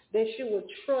that she will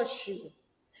trust you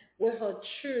with her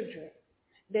children,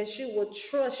 that she will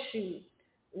trust you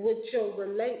with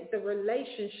the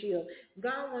relationship.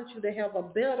 God wants you to have a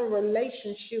better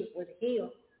relationship with him.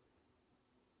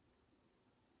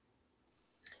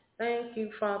 Thank you,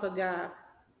 Father God.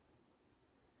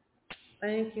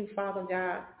 Thank you, Father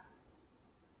God.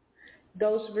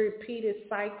 Those repeated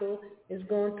cycles is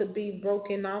going to be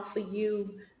broken off for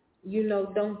you. You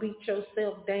know, don't beat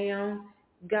yourself down.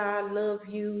 God loves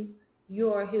you.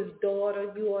 You are his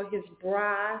daughter. You are his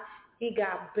bride. He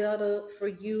got better for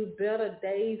you. Better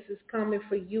days is coming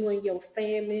for you and your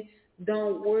family.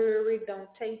 Don't worry. Don't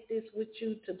take this with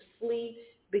you to sleep.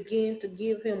 Begin to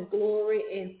give him glory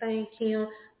and thank him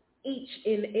each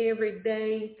and every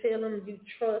day. Tell him you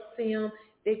trust him,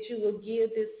 that you will give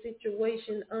this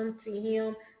situation unto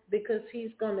him because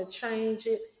he's going to change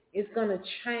it. It's going to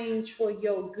change for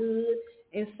your good.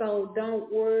 And so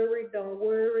don't worry,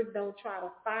 don't try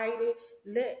to fight it.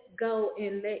 Let go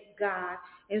and let God.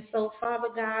 And so, Father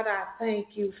God, I thank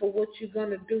you for what you're going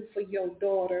to do for your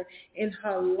daughter in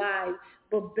her life.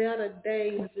 But better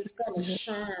days is going to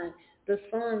shine. The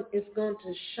sun is going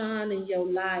to shine in your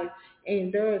life,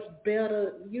 and there's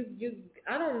better.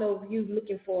 I don't know if you're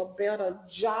looking for a better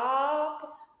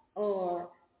job or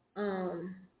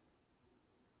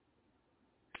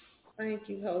thank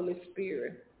you, Holy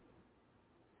Spirit.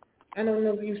 I don't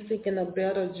know if you're seeking a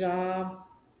better job.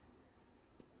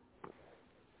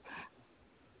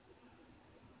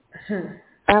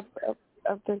 I'm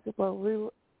thinking about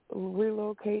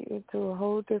relocating to a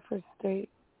whole different state.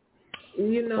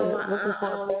 You know,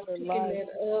 I'm picking it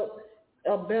up,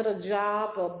 a better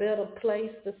job, a better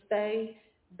place to stay.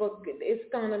 But it's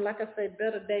going to, like I said,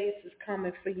 better days is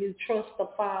coming for you. Trust the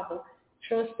Father.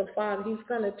 Trust the Father. He's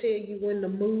going to tell you when to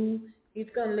move. He's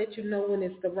going to let you know when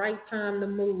it's the right time to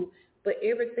move. But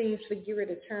everything's for you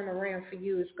to turn around for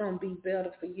you. It's going to be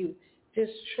better for you.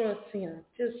 Just trust him.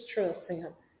 Just trust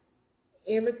him.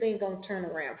 Everything's going to turn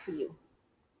around for you.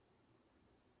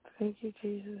 Thank you,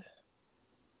 Jesus.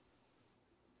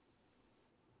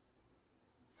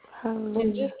 Hallelujah.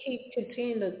 And just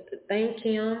continue to thank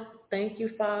him. Thank you,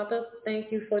 Father.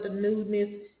 Thank you for the newness.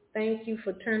 Thank you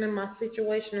for turning my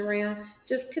situation around.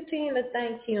 Just continue to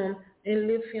thank him and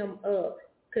lift him up,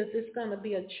 because it's going to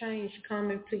be a change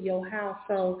coming to your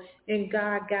household, and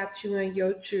God got you and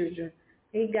your children.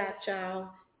 He got y'all,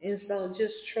 and so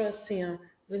just trust him.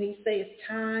 When he says it's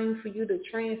time for you to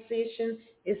transition,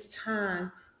 it's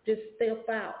time. Just step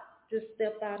out. Just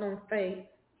step out on faith.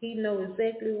 He knows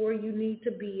exactly where you need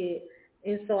to be at.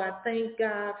 And so I thank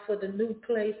God for the new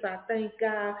place. I thank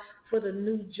God for the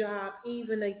new job,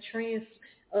 even a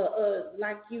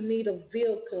like you need a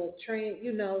vehicle,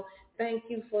 thank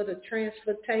you for the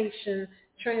transportation,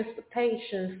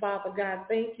 Father God.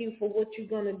 Thank you for what you're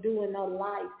going to do in our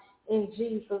life. In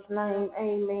Jesus' name,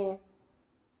 amen.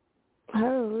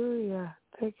 Hallelujah.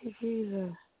 Thank you,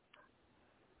 Jesus.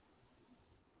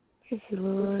 Thank you,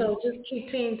 Lord. So just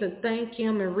continue to thank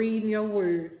him and reading your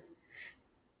word.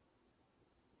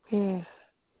 Yes.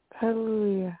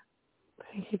 Hallelujah.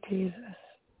 Thank you, Jesus.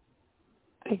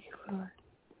 Thank you, Lord.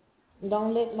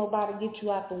 Don't let nobody get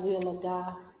you out the will of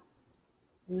God.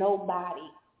 Nobody.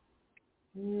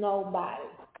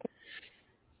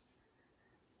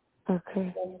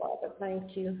 Okay. So, Father,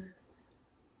 thank you.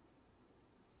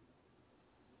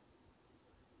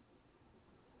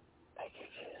 Thank you,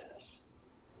 Jesus.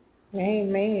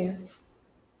 Amen.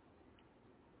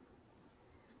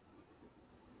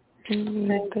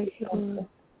 Amen. Thank you, Lord.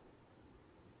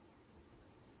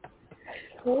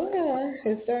 Well,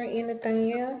 is there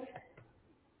anything else?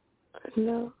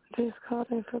 No, just called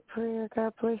in for prayer.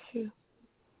 God bless you.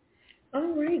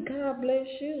 All right. God bless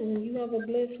you. And you have a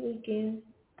blessed weekend.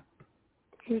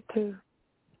 You too.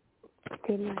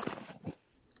 Good night.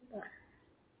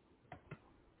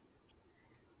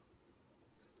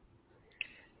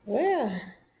 Well,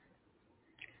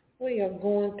 we are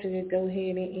going to go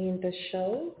ahead and end the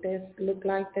show. Look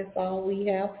like that's all we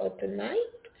have for tonight.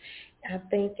 I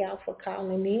thank y'all for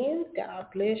calling in. God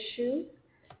bless you.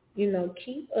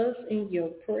 Keep us in your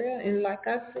prayer. And like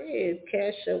I said,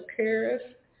 cast your cares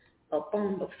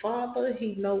upon the Father.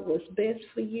 He knows what's best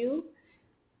for you.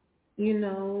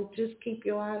 Just keep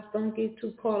your eyes, don't get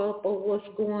too caught up on what's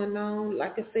going on.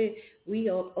 Like I said, we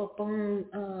are up on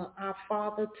our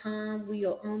Father time. We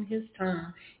are on his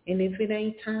time. And if it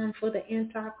ain't time for the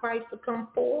Antichrist to come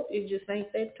forth, it just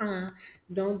ain't that time.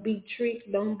 Don't be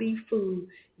tricked. Don't be fooled.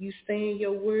 You stay in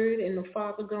your word, and the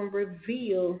Father going to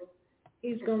reveal.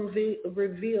 He's going to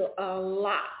reveal a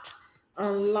lot.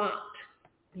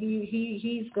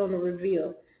 He's going to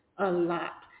reveal a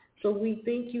lot. So we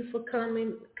thank you for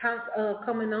coming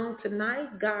on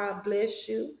tonight. God bless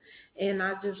you. And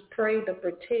I just pray the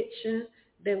protection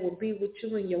that will be with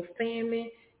you and your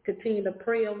family. Continue to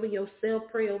pray over yourself,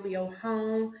 pray over your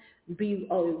home. Be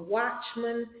a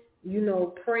watchman,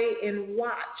 pray and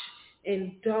watch.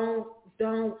 And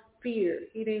don't fear.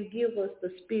 He didn't give us the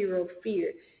spirit of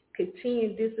fear.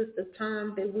 Continue. This is the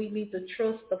time that we need to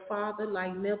trust the Father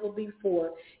like never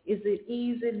before. Is it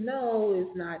easy? No,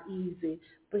 it's not easy.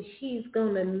 But he's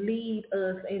going to lead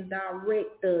us and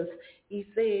direct us. He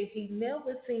said he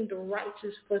never seen the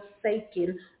righteous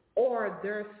forsaken or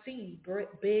their seed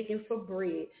begging for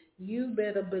bread. You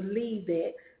better believe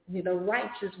that the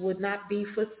righteous would not be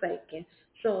forsaken.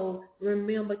 So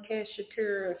remember, cast your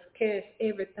cares, cast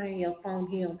everything upon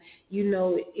him.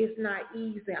 It's not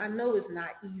easy. I know it's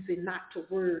not easy not to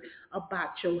worry about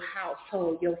your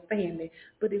household, your family.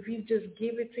 But if you just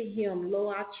give it to him,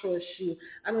 Lord, I trust you.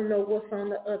 I don't know what's on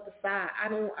the other side.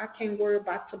 I can't worry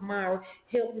about tomorrow.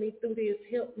 Help me through this.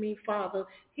 Help me, Father.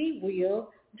 He will.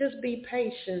 Just be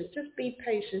patient. Just be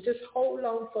patient. Just hold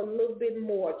on for a little bit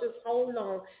more. Just hold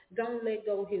on. Don't let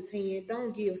go of his hand.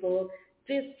 Don't give up.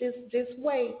 Just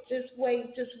wait.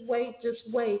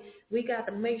 We got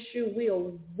to make sure we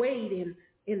are waiting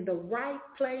in the right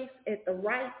place at the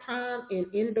right time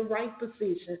and in the right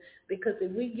position. Because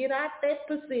if we get out that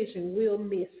position, we'll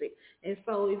miss it. And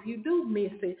so if you do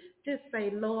miss it, just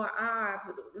say, Lord,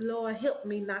 help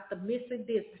me not to miss it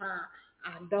this time.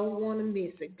 I don't want to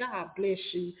miss it. God bless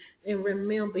you. And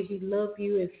remember, he loves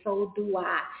you, and so do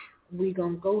I. We're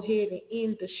going to go ahead and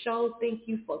end the show. Thank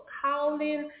you for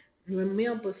calling.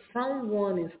 Remember,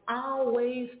 someone is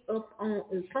always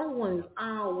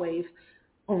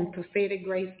on Prophetic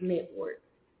Grace Network.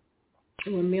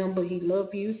 Remember, he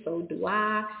loves you, so do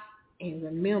I. And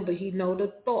remember, he knows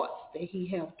the thoughts that he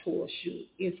have towards you.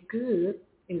 It's good.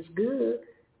 It's good.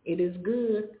 It is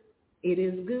good. It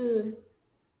is good.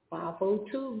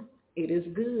 502. It is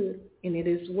good, and it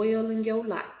is well in your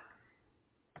life.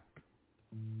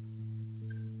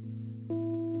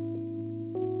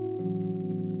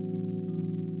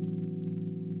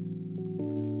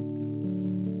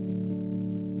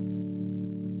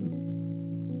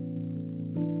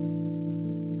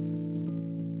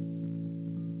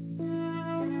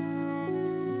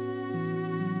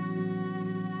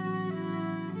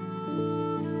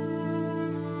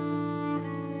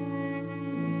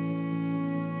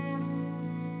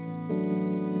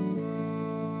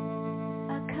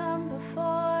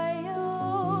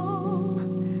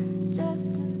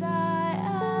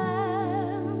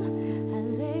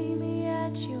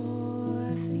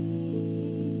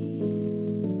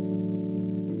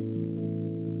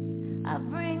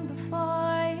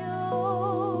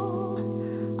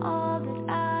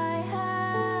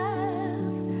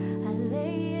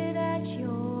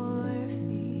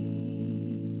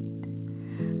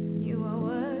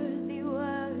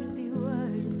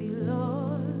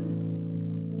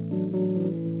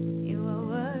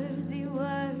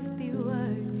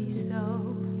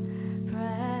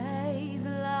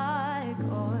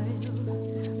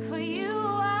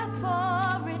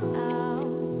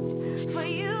 For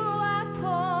you I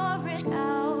pour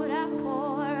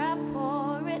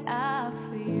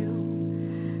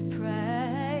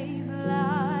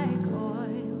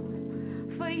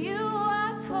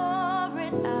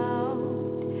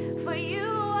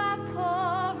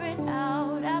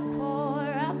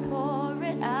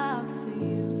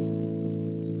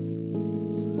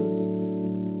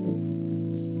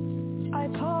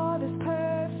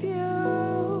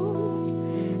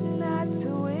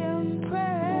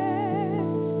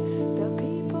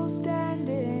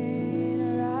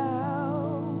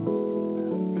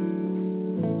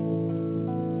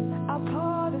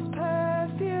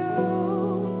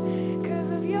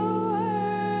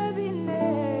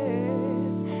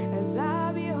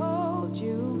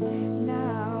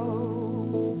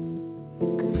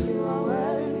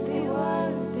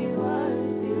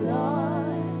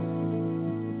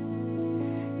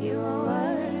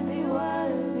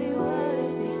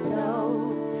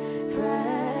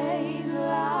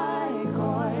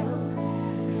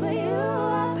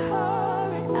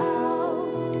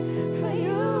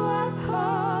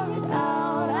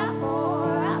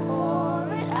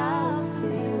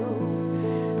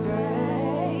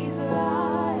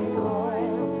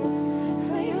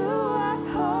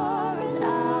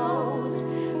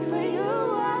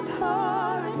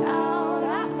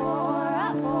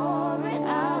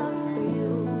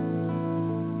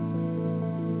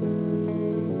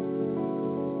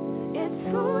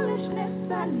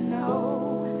foolishness, I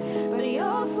know, but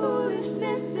your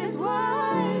foolishness is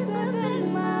wiser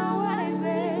than my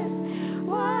wisest,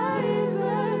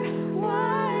 wiser,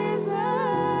 wiser.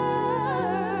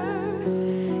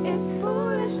 It's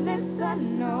foolishness, I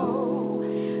know,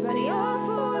 but your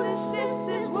foolishness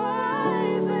is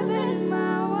wiser than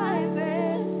my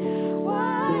wisest,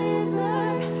 wiser,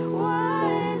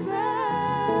 wiser.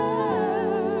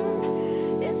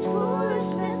 It's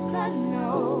foolishness, I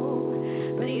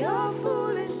know, but your foolishness